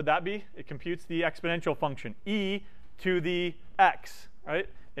 what would that be? It computes the exponential function, e to the x, right?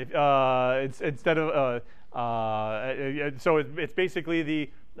 It's instead of so it's basically the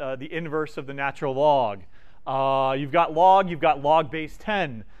inverse of the natural log. You've got log base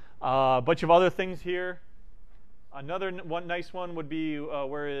 10. A bunch of other things here. Another one nice one would be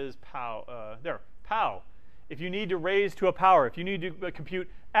where is pow? There, pow. If you need to raise to a power, if you need to compute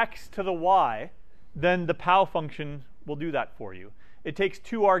x to the y, then the pow function will do that for you. It takes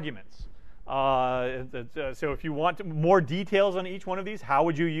 2 arguments. So if you want more details on each one of these, how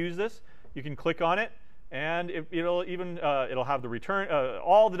would you use this? You can click on it, and it'll have the return,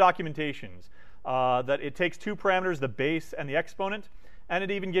 all the documentations. That it takes 2 parameters, the base and the exponent, and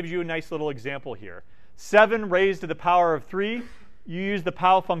it even gives you a nice little example here. 7 raised to the power of 3, you use the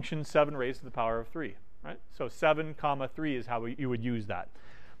pow function 7 raised to the power of 3. right? So 7, comma 3 is how you would use that.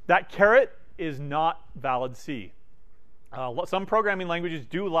 That caret is not valid C. Some programming languages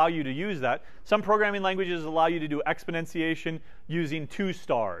do allow you to use that. Some programming languages allow you to do exponentiation using 2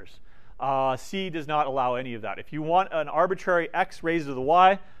 stars. C does not allow any of that. If you want an arbitrary x raised to the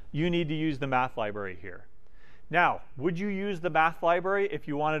y, you need to use the math library here. Now, would you use the math library if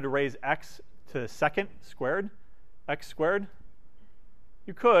you wanted to raise x to the second squared, x squared?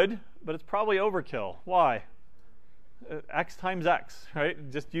 You could, but it's probably overkill. Why? X times x,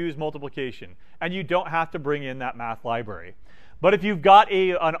 right? Just use multiplication. And you don't have to bring in that math library. But if you've got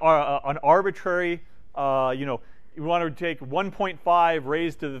an arbitrary, you want to take 1.5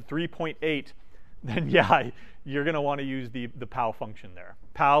 raised to the 3.8, then yeah, you're going to want to use the pow function there.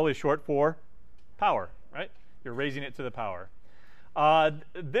 Pow is short for power, right? You're raising it to the power.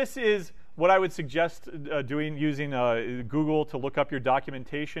 This is what I would suggest doing using Google to look up your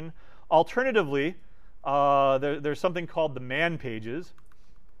documentation. Alternatively, there's something called the man pages.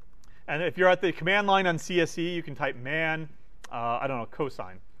 And if you're at the command line on CSE, you can type man, I don't know,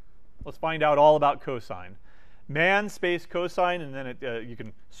 cosine. Let's find out all about cosine. Man space cosine, and then you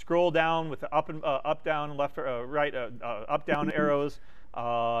can scroll down with the up, down, left, right, up, down arrows.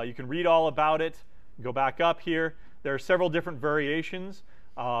 You can read all about it. Go back up here. There are several different variations.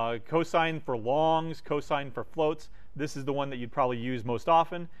 Cosine for longs, cosine for floats. This is the one that you'd probably use most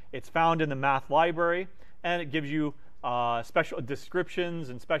often. It's found in the math library, and it gives you special descriptions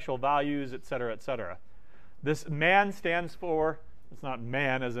and special values, et cetera, et cetera. This man stands for, it's not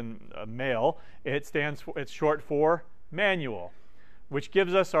man as in male, it's short for manual, which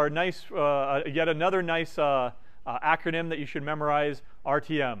gives us our nice, yet another nice acronym that you should memorize,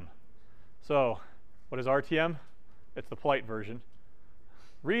 RTM. So, what is RTM? It's the polite version.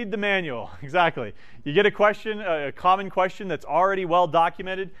 Read the manual. Exactly. You get a question, a common question that's already well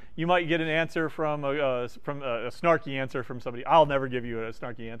documented. You might get an answer from a snarky answer from somebody. I'll never give you a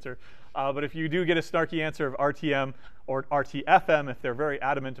snarky answer. But if you do get a snarky answer of RTM or RTFM, if they're very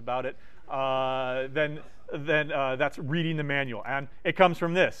adamant about it, then that's reading the manual. And it comes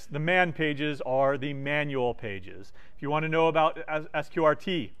from this. The man pages are the manual pages. If you want to know about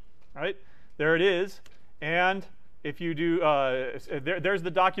SQRT, right? There it is. And if you do, there's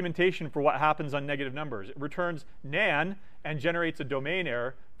the documentation for what happens on negative numbers. It returns nan and generates a domain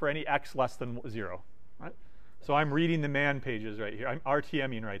error for any x less than 0. Right? So I'm reading the man pages right here. I'm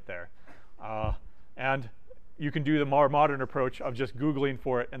RTMing right there. And you can do the more modern approach of just Googling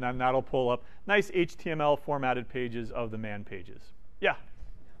for it, and then that'll pull up nice HTML formatted pages of the man pages. Yeah?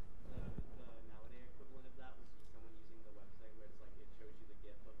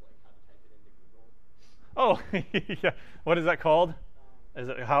 Oh, yeah. What is that called? Is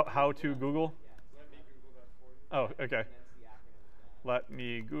it how to Google? Oh, okay. Let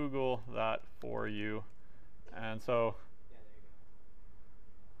me Google that for you. And so,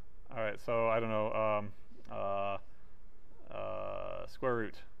 all right. So I don't know. Square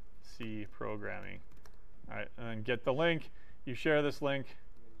root C programming. All right, and then get the link. You share this link,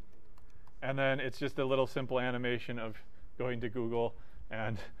 and then it's just a little simple animation of going to Google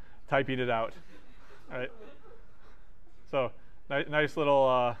and typing it out. All right. So nice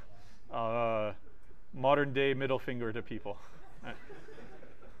little modern day middle finger to people.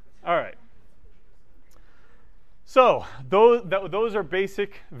 All right. So those are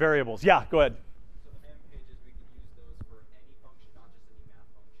basic variables. Yeah, go ahead. So the man pages, we can use those for any function, not just any math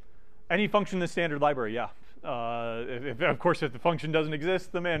function. Any function in the standard library, yeah. Of course, if the function doesn't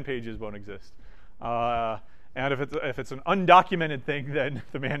exist, the man pages won't exist. And if it's an undocumented thing, then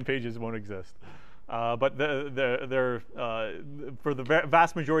the man pages won't exist. But they're for the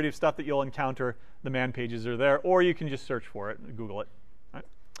vast majority of stuff that you'll encounter, the man pages are there, or you can just search for it and Google it. Right?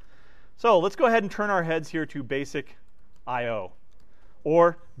 So let's go ahead and turn our heads here to basic I/O,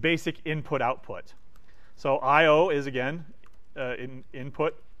 or basic input-output. So I/O is, again,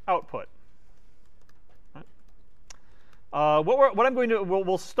 input-output. Right? What I'm going to,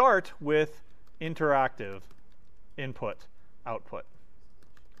 we'll start with interactive input-output,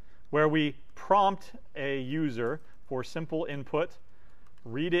 where we prompt a user for simple input,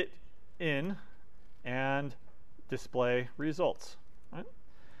 read it in, and display results. Right?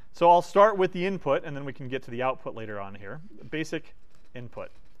 So I'll start with the input, and then we can get to the output later on here. Basic input.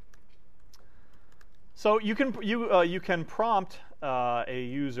 So you can prompt a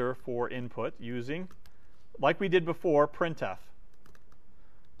user for input using, like we did before, printf,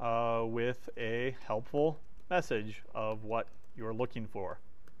 with a helpful message of what you're looking for.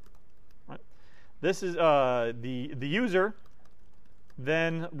 This is the user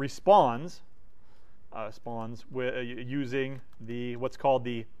then responds with using what's called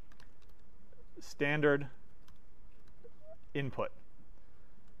the standard input.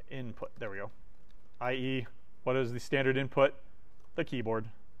 Input, there we go. i.e., what is the standard input? The keyboard.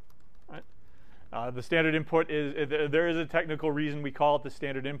 Right? The standard input is, there is a technical reason we call it the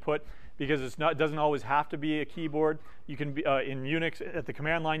standard input, because it doesn't always have to be a keyboard. You can be, in Unix, at the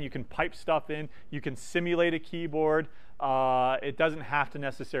command line, you can pipe stuff in. You can simulate a keyboard. It doesn't have to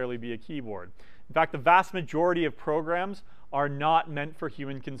necessarily be a keyboard. In fact, the vast majority of programs are not meant for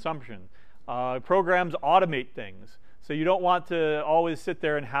human consumption. Programs automate things. So you don't want to always sit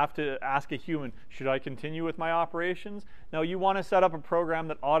there and have to ask a human, should I continue with my operations? No, you want to set up a program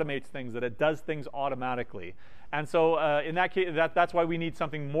that automates things, that it does things automatically. And so in that case, that's why we need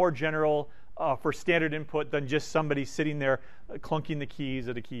something more general for standard input than just somebody sitting there clunking the keys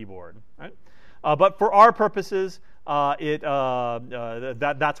at a keyboard. Right? But for our purposes, that's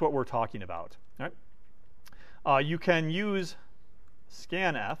what we're talking about. Right? You can use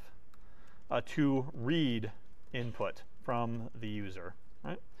scanf to read input from the user.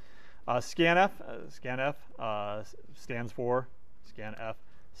 Right? Scanf stands for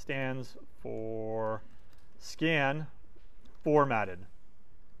scan formatted.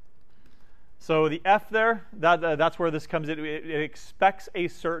 So the F there, that's where this comes in. It expects a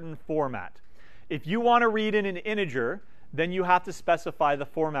certain format. If you want to read in an integer, then you have to specify the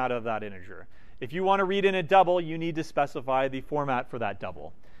format of that integer. If you want to read in a double, you need to specify the format for that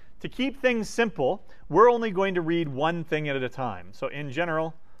double. To keep things simple, we're only going to read one thing at a time. So in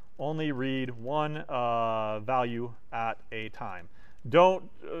general, only read one value at a time.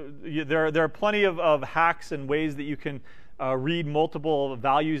 There are plenty of hacks and ways that you can read multiple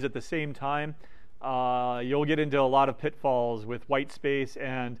values at the same time. You'll get into a lot of pitfalls with white space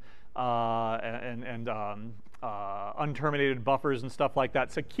and unterminated buffers and stuff like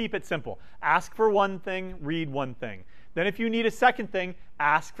that. So keep it simple. Ask for one thing, read one thing. Then if you need a second thing,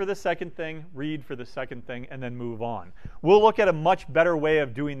 ask for the second thing, read for the second thing, and then move on. We'll look at a much better way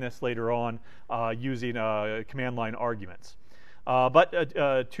of doing this later on using command line arguments. But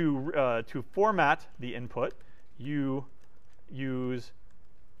to format the input, you use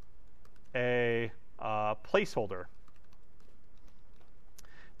a placeholder.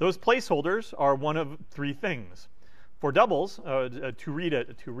 Those placeholders are one of three things. For doubles, to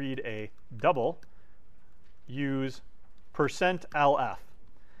read a double, use %lf.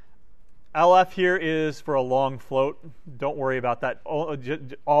 LF here is for a long float. Don't worry about that.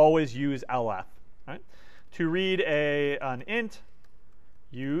 Always use LF. Right? To read an int,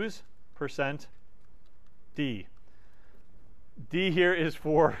 use %d. D here is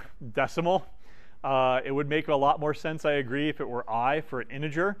for decimal. It would make a lot more sense, I agree, if it were I for an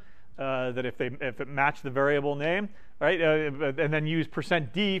integer, that if it matched the variable name, right? And then use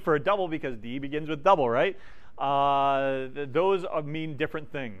 %d for a double because d begins with double, right? Those mean different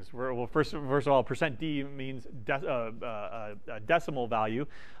things. Well, first of all, %d means a decimal value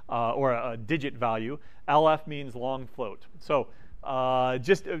or a digit value. LF means long float. So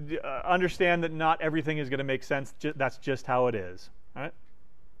just understand that not everything is going to make sense. That's just how it is. All right?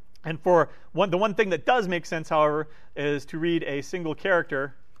 And for the one thing that does make sense, however, is to read a single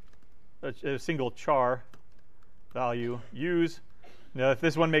character, a single char value, use. Now, if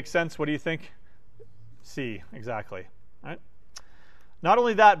this one makes sense, what do you think? C, exactly. All right? Not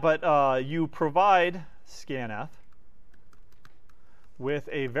only that, but you provide scanf with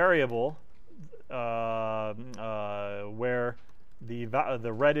a variable where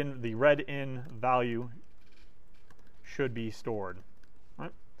the read in value should be stored.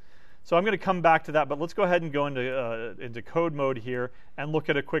 Right? So I'm going to come back to that, but let's go ahead and go into code mode here and look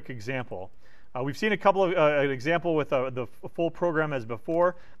at a quick example. We've seen a couple of an example with the full program as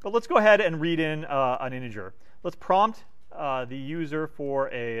before, but let's go ahead and read in an integer. Let's prompt the user for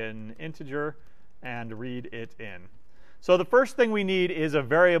an integer and read it in. So the first thing we need is a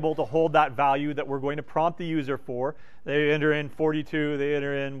variable to hold that value that we're going to prompt the user for. They enter in 42, they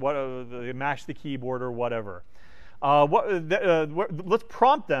enter in they mash the keyboard or whatever. Let's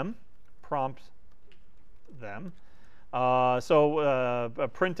prompt them.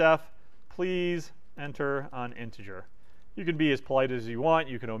 Printf, please enter an integer. You can be as polite as you want.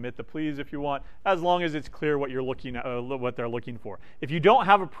 You can omit the please if you want, as long as it's clear what you're looking at, what they're looking for. If you don't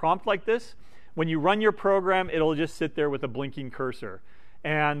have a prompt like this, when you run your program, it'll just sit there with a blinking cursor,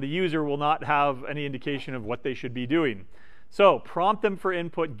 and the user will not have any indication of what they should be doing. So prompt them for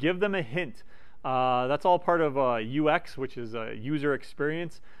input. Give them a hint. That's all part of UX, which is a user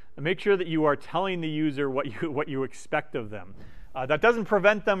experience. And make sure that you are telling the user what you expect of them. That doesn't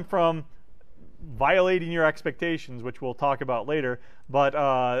prevent them from violating your expectations, which we'll talk about later, but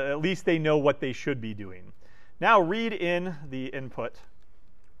at least they know what they should be doing. Now read in the input.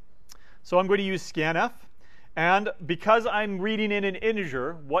 So I'm going to use scanf. And because I'm reading in an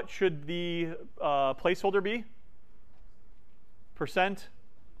integer, what should the placeholder be?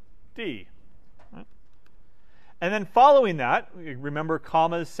 %d. Right? And then following that, remember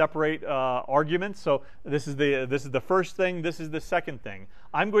commas separate arguments. So this is the first thing. This is the second thing.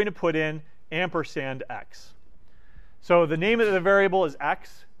 I'm going to put in ampersand x. So the name of the variable is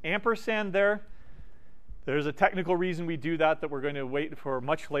x. Ampersand there. There's a technical reason we do that we're going to wait for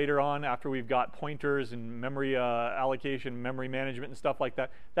much later on after we've got pointers and memory allocation, memory management, and stuff like that.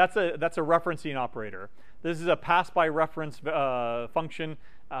 That's a referencing operator. This is a pass-by reference function.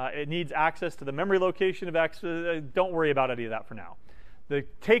 It needs access to the memory location of x. Don't worry about any of that for now. The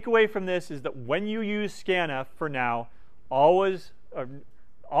takeaway from this is that when you use scanf for now, always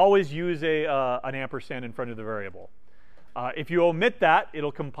use an ampersand in front of the variable. If you omit that,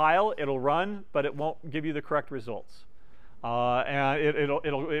 it'll compile, it'll run, but it won't give you the correct results. And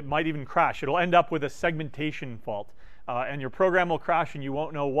it might even crash. It'll end up with a segmentation fault. And your program will crash and you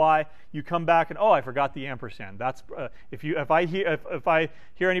won't know why. You come back and, oh, I forgot the ampersand. That's if I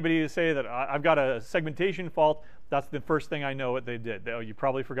hear anybody say that I've got a segmentation fault, that's the first thing I know what they did. Oh, you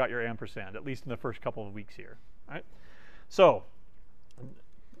probably forgot your ampersand, at least in the first couple of weeks here. Right? So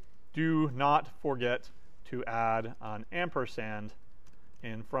do not forget to add an ampersand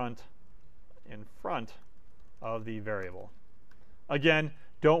in front of the variable. Again,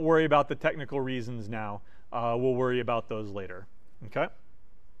 don't worry about the technical reasons now. We'll worry about those later. Okay.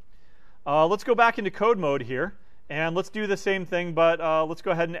 Let's go back into code mode here, and let's do the same thing, but let's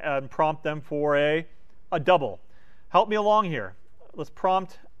go ahead and prompt them for a double. Help me along here. Let's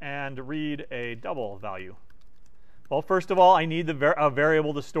prompt and read a double value. Well, first of all, I need a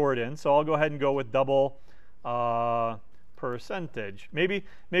variable to store it in, so I'll go ahead and go with double percentage. Maybe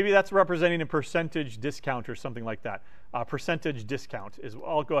that's representing a percentage discount or something like that. Percentage discount is.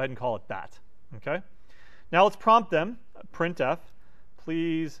 I'll go ahead and call it that. Okay. Now let's prompt them. Printf,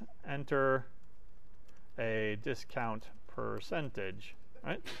 please enter a discount percentage.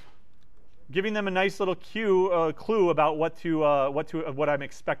 Right. Giving them a nice little clue about what I'm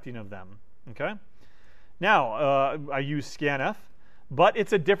expecting of them. Okay. Now I use scanf, but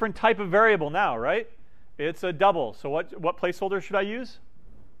it's a different type of variable now, right? It's a double. So what placeholder should I use?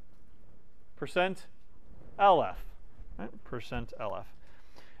 %lf. Right? %lf.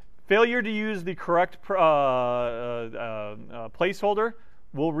 Failure to use the correct placeholder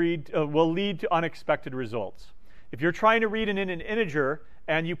will lead to unexpected results. If you're trying to read in an integer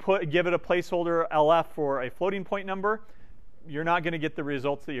and you give it a placeholder lf for a floating point number, you're not going to get the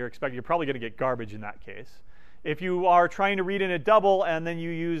results that you're expecting. You're probably going to get garbage in that case. If you are trying to read in a double and then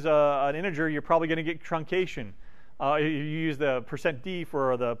you use an integer, you're probably going to get truncation. You use the %d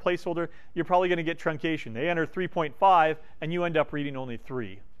for the placeholder, you're probably going to get truncation. They enter 3.5 and you end up reading only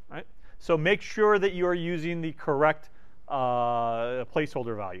 3. Right? So make sure that you are using the correct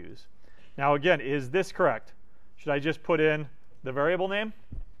placeholder values. Now again, is this correct? Should I just put in the variable name?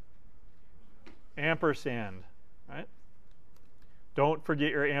 Ampersand. Right? Don't forget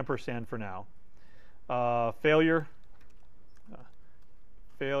your ampersand for now. Failure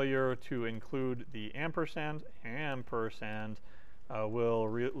to include the ampersand will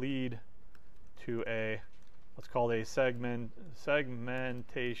lead to what's called a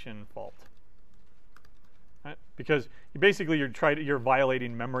segmentation fault. Right? Because you're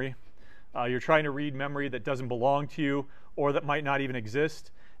violating memory. You're trying to read memory that doesn't belong to you or that might not even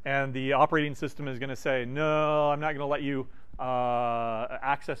exist, and the operating system is going to say, no, I'm not going to let you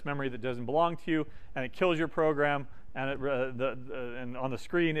access memory that doesn't belong to you, and it kills your program, and and on the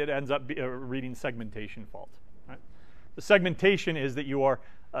screen it ends up reading segmentation fault. Right? The segmentation is that you are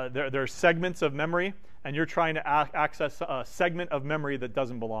there are segments of memory, and you're trying to access a segment of memory that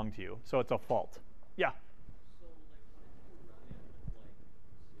doesn't belong to you, so it's a fault. Yeah.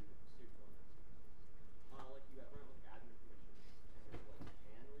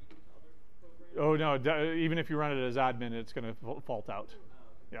 Oh, no, even if you run it as admin, it's going to fault out.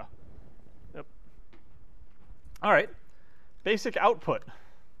 Yeah. Yep. All right. Basic output.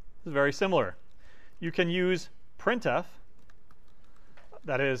 This is very similar. You can use printf.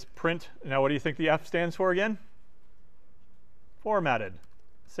 That is print. Now, what do you think the F stands for again? Formatted.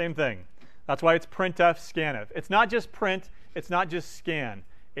 Same thing. That's why it's printf scanf. It's not just print. It's not just scan.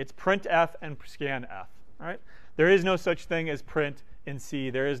 It's printf and scanf. All right? There is no such thing as print in C.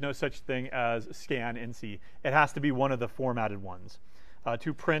 There is no such thing as scan in C. It has to be one of the formatted ones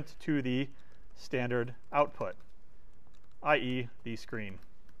to print to the standard output, i.e. the screen.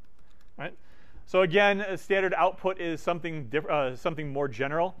 Right? So again, standard output is something more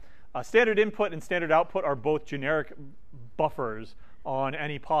general. Standard input and standard output are both generic buffers on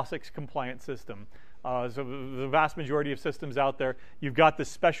any POSIX compliant system. So the vast majority of systems out there, you've got this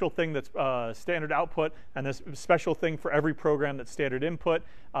special thing that's standard output and this special thing for every program that's standard input,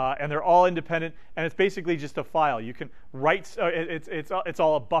 and they're all independent, and it's basically just a file. You can write, it's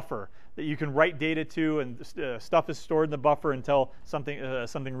all a buffer that you can write data to, and stuff is stored in the buffer until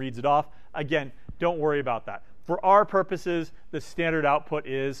something reads it off. Again, don't worry about that. For our purposes, the standard output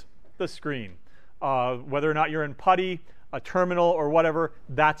is the screen. Whether or not you're in PuTTY, a terminal, or whatever,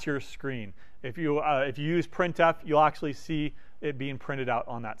 that's your screen. If you use printf, you'll actually see it being printed out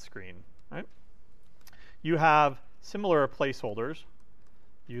on that screen. Right? You have similar placeholders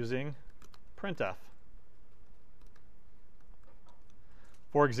using printf.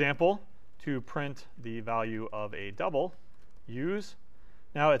 For example, to print the value of a double, use,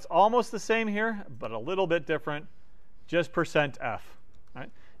 now it's almost the same here, but a little bit different, just %f. Right?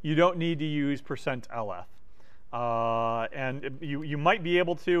 You don't need to use %lf. And you might be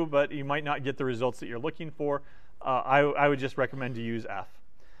able to, but you might not get the results that you're looking for. I would just recommend to use f.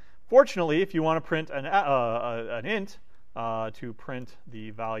 Fortunately, if you want to print an int, to print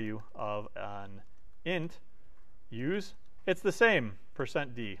the value of an int, use, it's the same,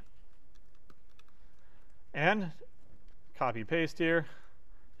 %d. And copy paste here.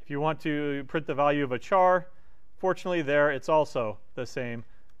 If you want to print the value of a char, fortunately there it's also the same,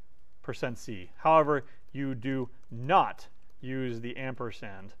 %c. However, you do not use the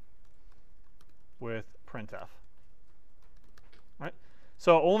ampersand with printf. Right?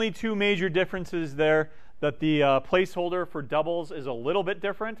 So only two major differences there, that the placeholder for doubles is a little bit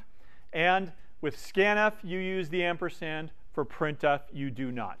different, and with scanf you use the ampersand, for printf you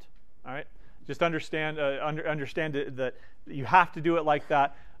do not. All right? Just understand that you have to do it like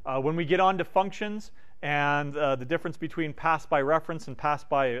that. When we get on to functions and the difference between pass by reference and pass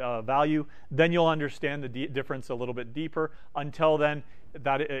by value, then you'll understand the difference a little bit deeper. Until then,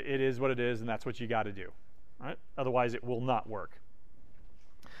 that it is what it is, and that's what you got to do. Right? Otherwise, it will not work.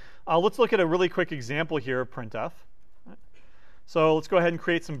 Let's look at a really quick example here of printf. Right? So let's go ahead and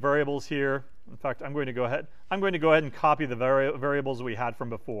create some variables here. In fact, I'm going to go ahead and copy the variables we had from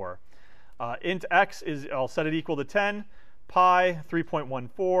before. Int x is, I'll set it equal to 10, pi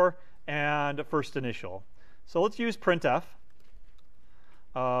 3.14, and first initial. So let's use printf.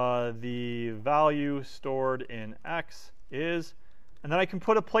 The value stored in x is, and then I can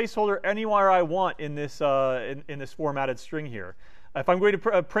put a placeholder anywhere I want in this in this formatted string here. If I'm going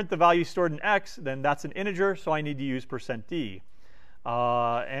to print the value stored in x, then that's an integer, so I need to use %d.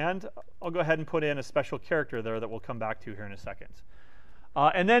 And I'll go ahead and put in a special character there that we'll come back to here in a second.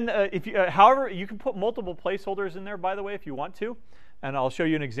 And then, however, you can put multiple placeholders in there, by the way, if you want to. And I'll show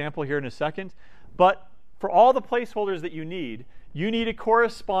you an example here in a second. But for all the placeholders that you need a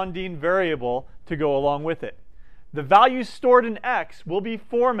corresponding variable to go along with it. The value stored in x will be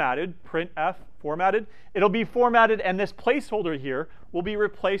formatted, printf formatted. It'll be formatted, and this placeholder here will be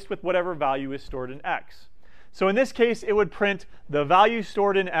replaced with whatever value is stored in x. So in this case, it would print the value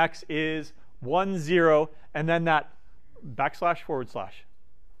stored in x is 10, and then that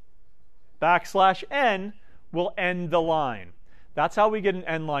 \n will end the line. That's how we get an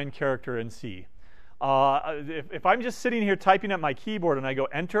end line character in C. If I'm just sitting here typing at my keyboard and I go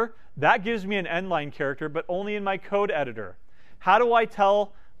enter, that gives me an end line character, but only in my code editor. How do I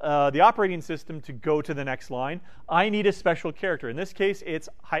tell the operating system to go to the next line? I need a special character. In this case, it's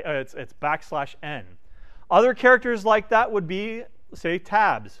 \n. Other characters like that would be, say,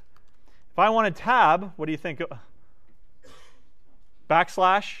 tabs. If I want a tab, what do you think?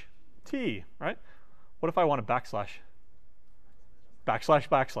 \t, right? What if I want a \?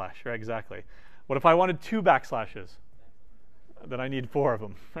 Right, exactly. What if I wanted 2 backslashes? Then I need 4 of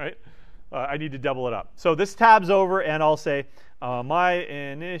them, right? I need to double it up. So this tab's over, and I'll say my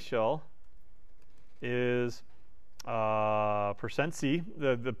initial is %c,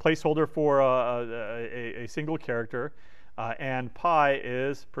 the placeholder for a single character, and pi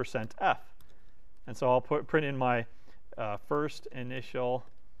is %f. And so I'll print in my first initial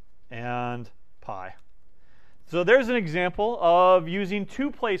and pi. So there's an example of using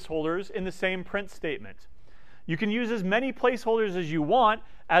 2 placeholders in the same print statement. You can use as many placeholders as you want,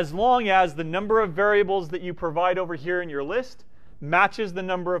 as long as the number of variables that you provide over here in your list matches the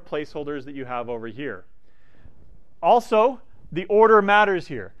number of placeholders that you have over here. Also, the order matters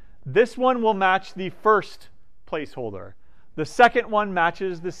here. This one will match the first placeholder. The second one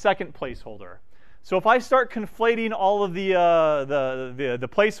matches the second placeholder. So if I start conflating all of the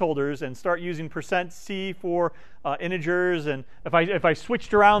placeholders and start using %c for integers, and if I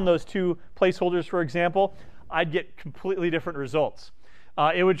switched around those 2 placeholders, for example, I'd get completely different results.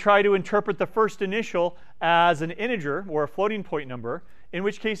 It would try to interpret the first initial as an integer or a floating point number, in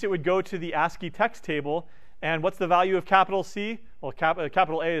which case it would go to the ASCII text table. And what's the value of capital C? Well,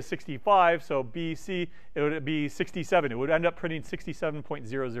 capital A is 65, so BC, it would be 67. It would end up printing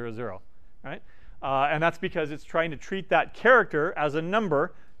 67.000, right? And that's because it's trying to treat that character as a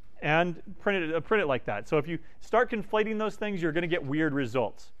number and print it like that. So if you start conflating those things, you're going to get weird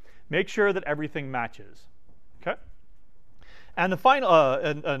results. Make sure that everything matches. Okay? And the final,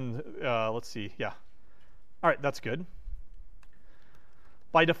 let's see, yeah. All right, that's good.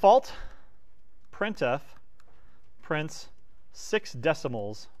 By default, printf prints 6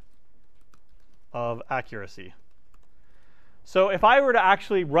 decimals of accuracy. So if I were to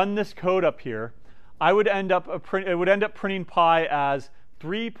actually run this code up here, it would end up printing pi as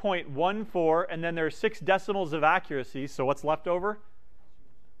 3.14, and then there are 6 decimals of accuracy. So what's left over?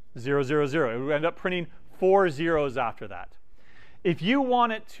 0, 0, 0. It would end up printing 4 zeros after that. If you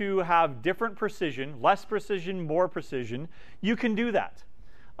want it to have different precision, less precision, more precision, you can do that.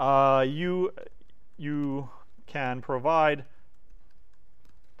 You can provide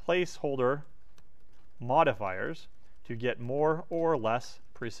placeholder modifiers to get more or less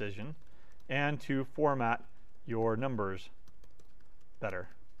precision and to format your numbers better.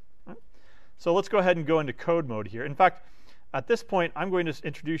 Right? So let's go ahead and go into code mode here. In fact, at this point, I'm going to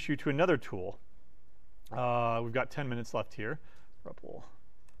introduce you to another tool. We've got 10 minutes left here. REPL.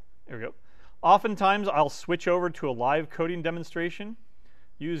 There we go. Oftentimes, I'll switch over to a live coding demonstration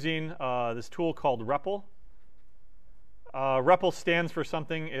using this tool called REPL. REPL stands for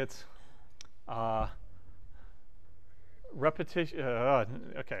something. It's repetition.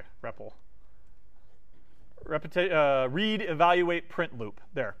 Okay, REPL. Read, evaluate, print loop.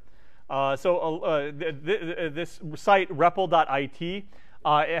 There. This site, repl.it,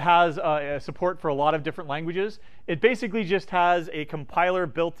 it has support for a lot of different languages. It basically just has a compiler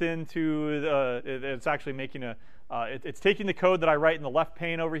built into it's actually making it's taking the code that I write in the left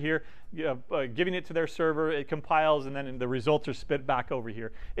pane over here, giving it to their server. It compiles, and then the results are spit back over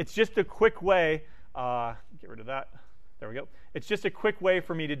here. It's just a quick way. Get rid of that. There we go. It's just a quick way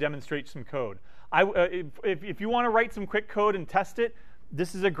for me to demonstrate some code. If you want to write some quick code and test it,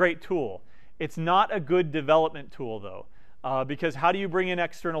 this is a great tool. It's not a good development tool, though, because how do you bring in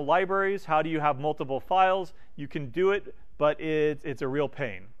external libraries? How do you have multiple files? You can do it, but it's a real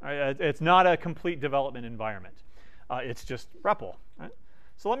pain. Right? It's not a complete development environment. It's just REPL. Right?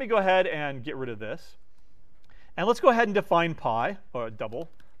 So let me go ahead and get rid of this. And let's go ahead and define pi, or double.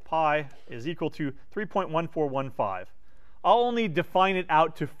 Pi is equal to 3.1415. I'll only define it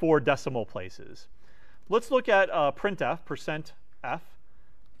out to 4 decimal places. Let's look at printf, %f,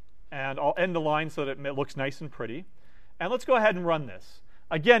 and I'll end the line so that it looks nice and pretty. And let's go ahead and run this.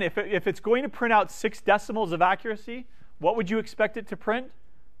 Again, if it's going to print out 6 decimals of accuracy, what would you expect it to print?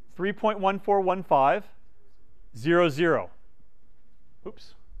 3.1415, 0, 0.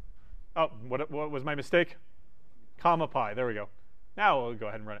 Oops. Oh, what was my mistake? Comma pi. There we go. Now we'll go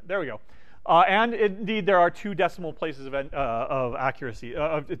ahead and run it. There we go. And indeed, there are 2 decimal places of accuracy,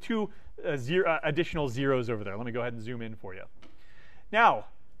 two additional zeros over there. Let me go ahead and zoom in for you. Now,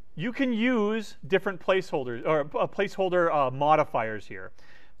 you can use different placeholders or placeholder modifiers here.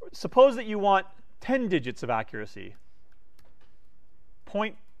 Suppose that you want 10 digits of accuracy.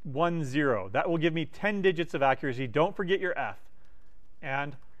 0.10. That will give me 10 digits of accuracy. Don't forget your F.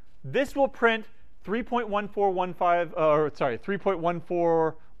 And this will print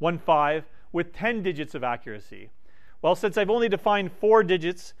 3.1415 with 10 digits of accuracy. Well, since I've only defined 4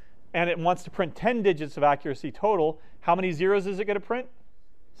 digits and it wants to print 10 digits of accuracy total, how many zeros is it going to print?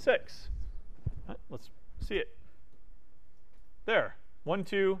 6. Let's see it. There. 1,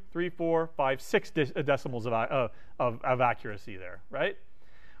 2, 3, 4, 5, 6 decimals of accuracy there, right?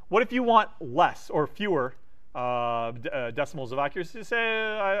 What if you want less or fewer decimals of accuracy? Say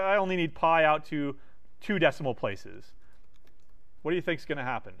I only need pi out to 2 decimal places. What do you think is going to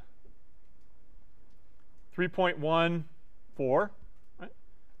happen? 3.14, right?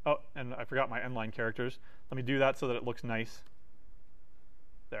 Oh, and I forgot my endline characters. Let me do that so that it looks nice.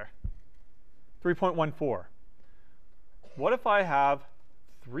 There. 3.14. What if I have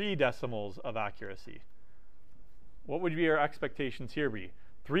 3 decimals of accuracy? What would your expectations here be?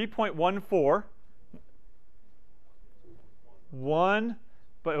 3.14, 1,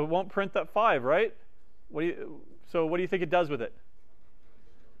 but it won't print that 5, right? So what do you think it does with it?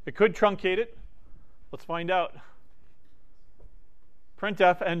 It could truncate it. Let's find out.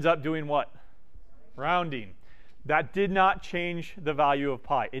 Printf ends up doing what? Rounding. That did not change the value of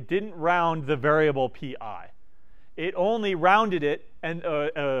pi. It didn't round the variable pi. It only rounded it and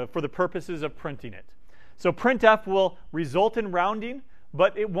for the purposes of printing it. So printf will result in rounding,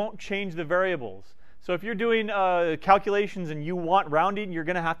 but it won't change the variables. So if you're doing calculations and you want rounding, you're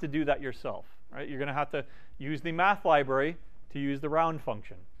going to have to do that yourself. Right? You're going to have to use the math library to use the round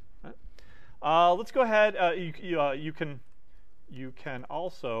function. Right? Let's go ahead. You can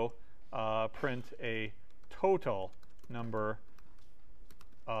also print a total number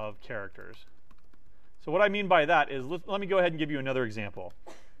of characters. So what I mean by that is, let me go ahead and give you another example.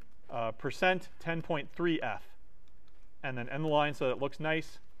 Percent 10.3f, and then end the line so that it looks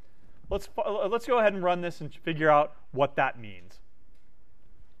nice. Let's go ahead and run this and figure out what that means.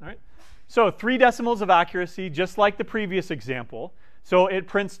 All right. So 3 decimals of accuracy, just like the previous example. So it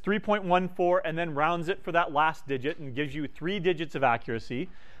prints 3.14 and then rounds it for that last digit and gives you 3 digits of accuracy.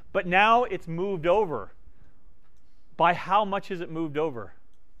 But now it's moved over. By how much is it moved over?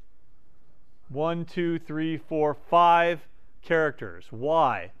 1, 2, 3, 4, 5 characters.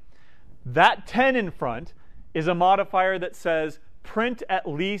 Why? That 10 in front is a modifier that says print at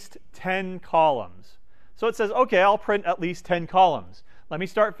least 10 columns. So it says, OK, I'll print at least 10 columns. Let me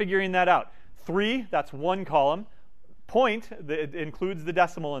start figuring that out. 3, that's 1 column. Point, it includes the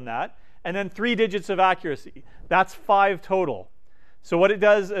decimal in that. And then 3 digits of accuracy. That's 5 total. So what it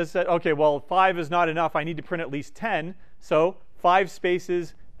does is that, OK, well, 5 is not enough. I need to print at least 10. So 5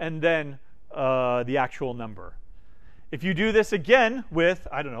 spaces and then the actual number. If you do this again with,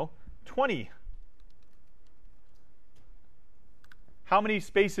 I don't know, 20, how many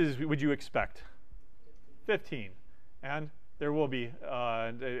spaces would you expect? 15. And there will be,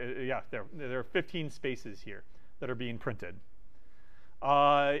 there are 15 spaces here that are being printed.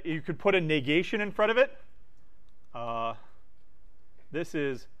 You could put a negation in front of it. This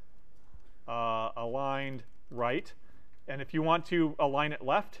is aligned right. And if you want to align it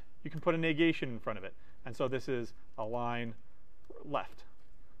left, you can put a negation in front of it. And so this is align left.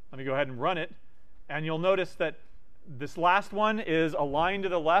 Let me go ahead and run it. And you'll notice that this last one is aligned to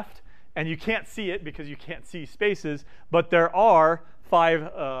the left. And you can't see it because you can't see spaces. But there are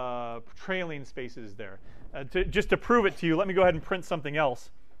 5 trailing spaces there. Just to prove it to you, let me go ahead and print something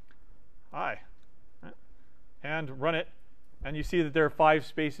else. Hi. And run it. And you see that there are 5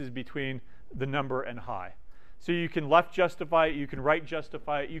 spaces between the number and high. So you can left justify it, you can right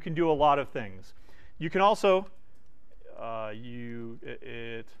justify it, you can do a lot of things. You can also,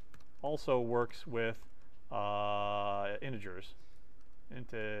 it also works with integers.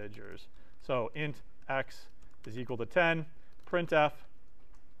 So int x is equal to 10, printf,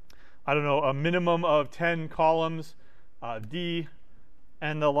 I don't know, a minimum of 10 columns, d,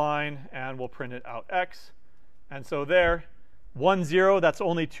 end the line, and we'll print it out x. And so there, 1, 0, that's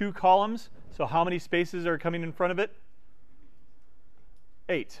only 2 columns. So how many spaces are coming in front of it?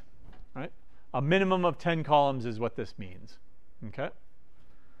 8, right? A minimum of 10 columns is what this means. Okay?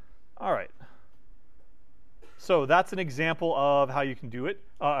 All right. So that's an example of how you can do it.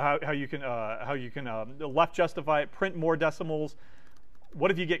 How you can left justify it, print more decimals.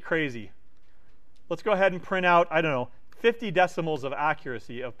 What if you get crazy? Let's go ahead and print out, I don't know, 50 decimals of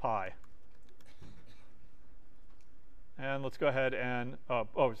accuracy of pi. And let's go ahead and,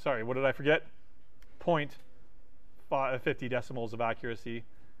 sorry, what did I forget? 50 decimals of accuracy.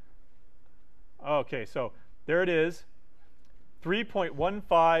 OK, so there it is.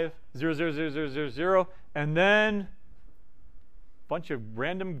 3.15000000, and then a bunch of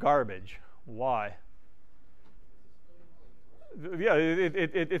random garbage. Why? Yeah,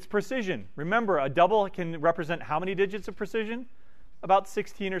 it's precision. Remember, a double can represent how many digits of precision? About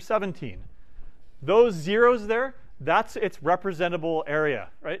 16 or 17. Those zeros there, that's its representable area,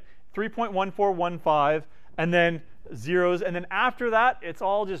 right? 3.1415, and then zeros. And then after that, it's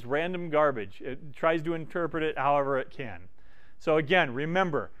all just random garbage. It tries to interpret it however it can. So again,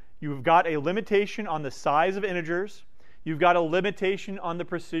 remember, you've got a limitation on the size of integers. You've got a limitation on the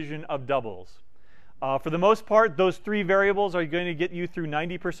precision of doubles. For the most part, those 3 variables are going to get you through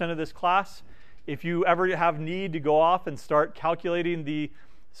 90% of this class. If you ever have need to go off and start calculating the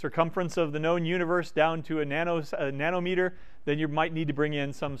circumference of the known universe down to a nanometer, then you might need to bring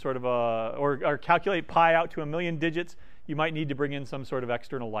in some sort of or calculate pi out to 1,000,000 digits, you might need to bring in some sort of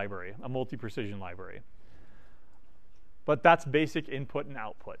external library, a multi-precision library. But that's basic input and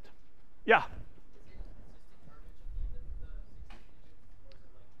output. Yeah?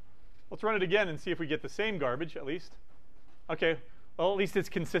 Let's run it again and see if we get the same garbage, at least. OK, well, at least it's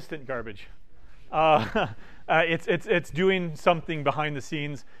consistent garbage. It's doing something behind the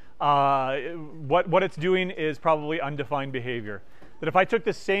scenes. What it's doing is probably undefined behavior. That if I took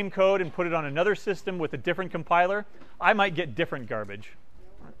the same code and put it on another system with a different compiler, I might get different garbage.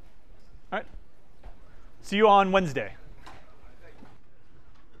 All right. See you on Wednesday.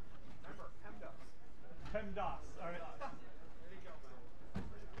 PEMDAS. All right.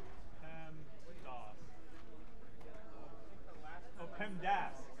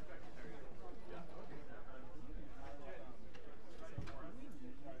 PEMDAS.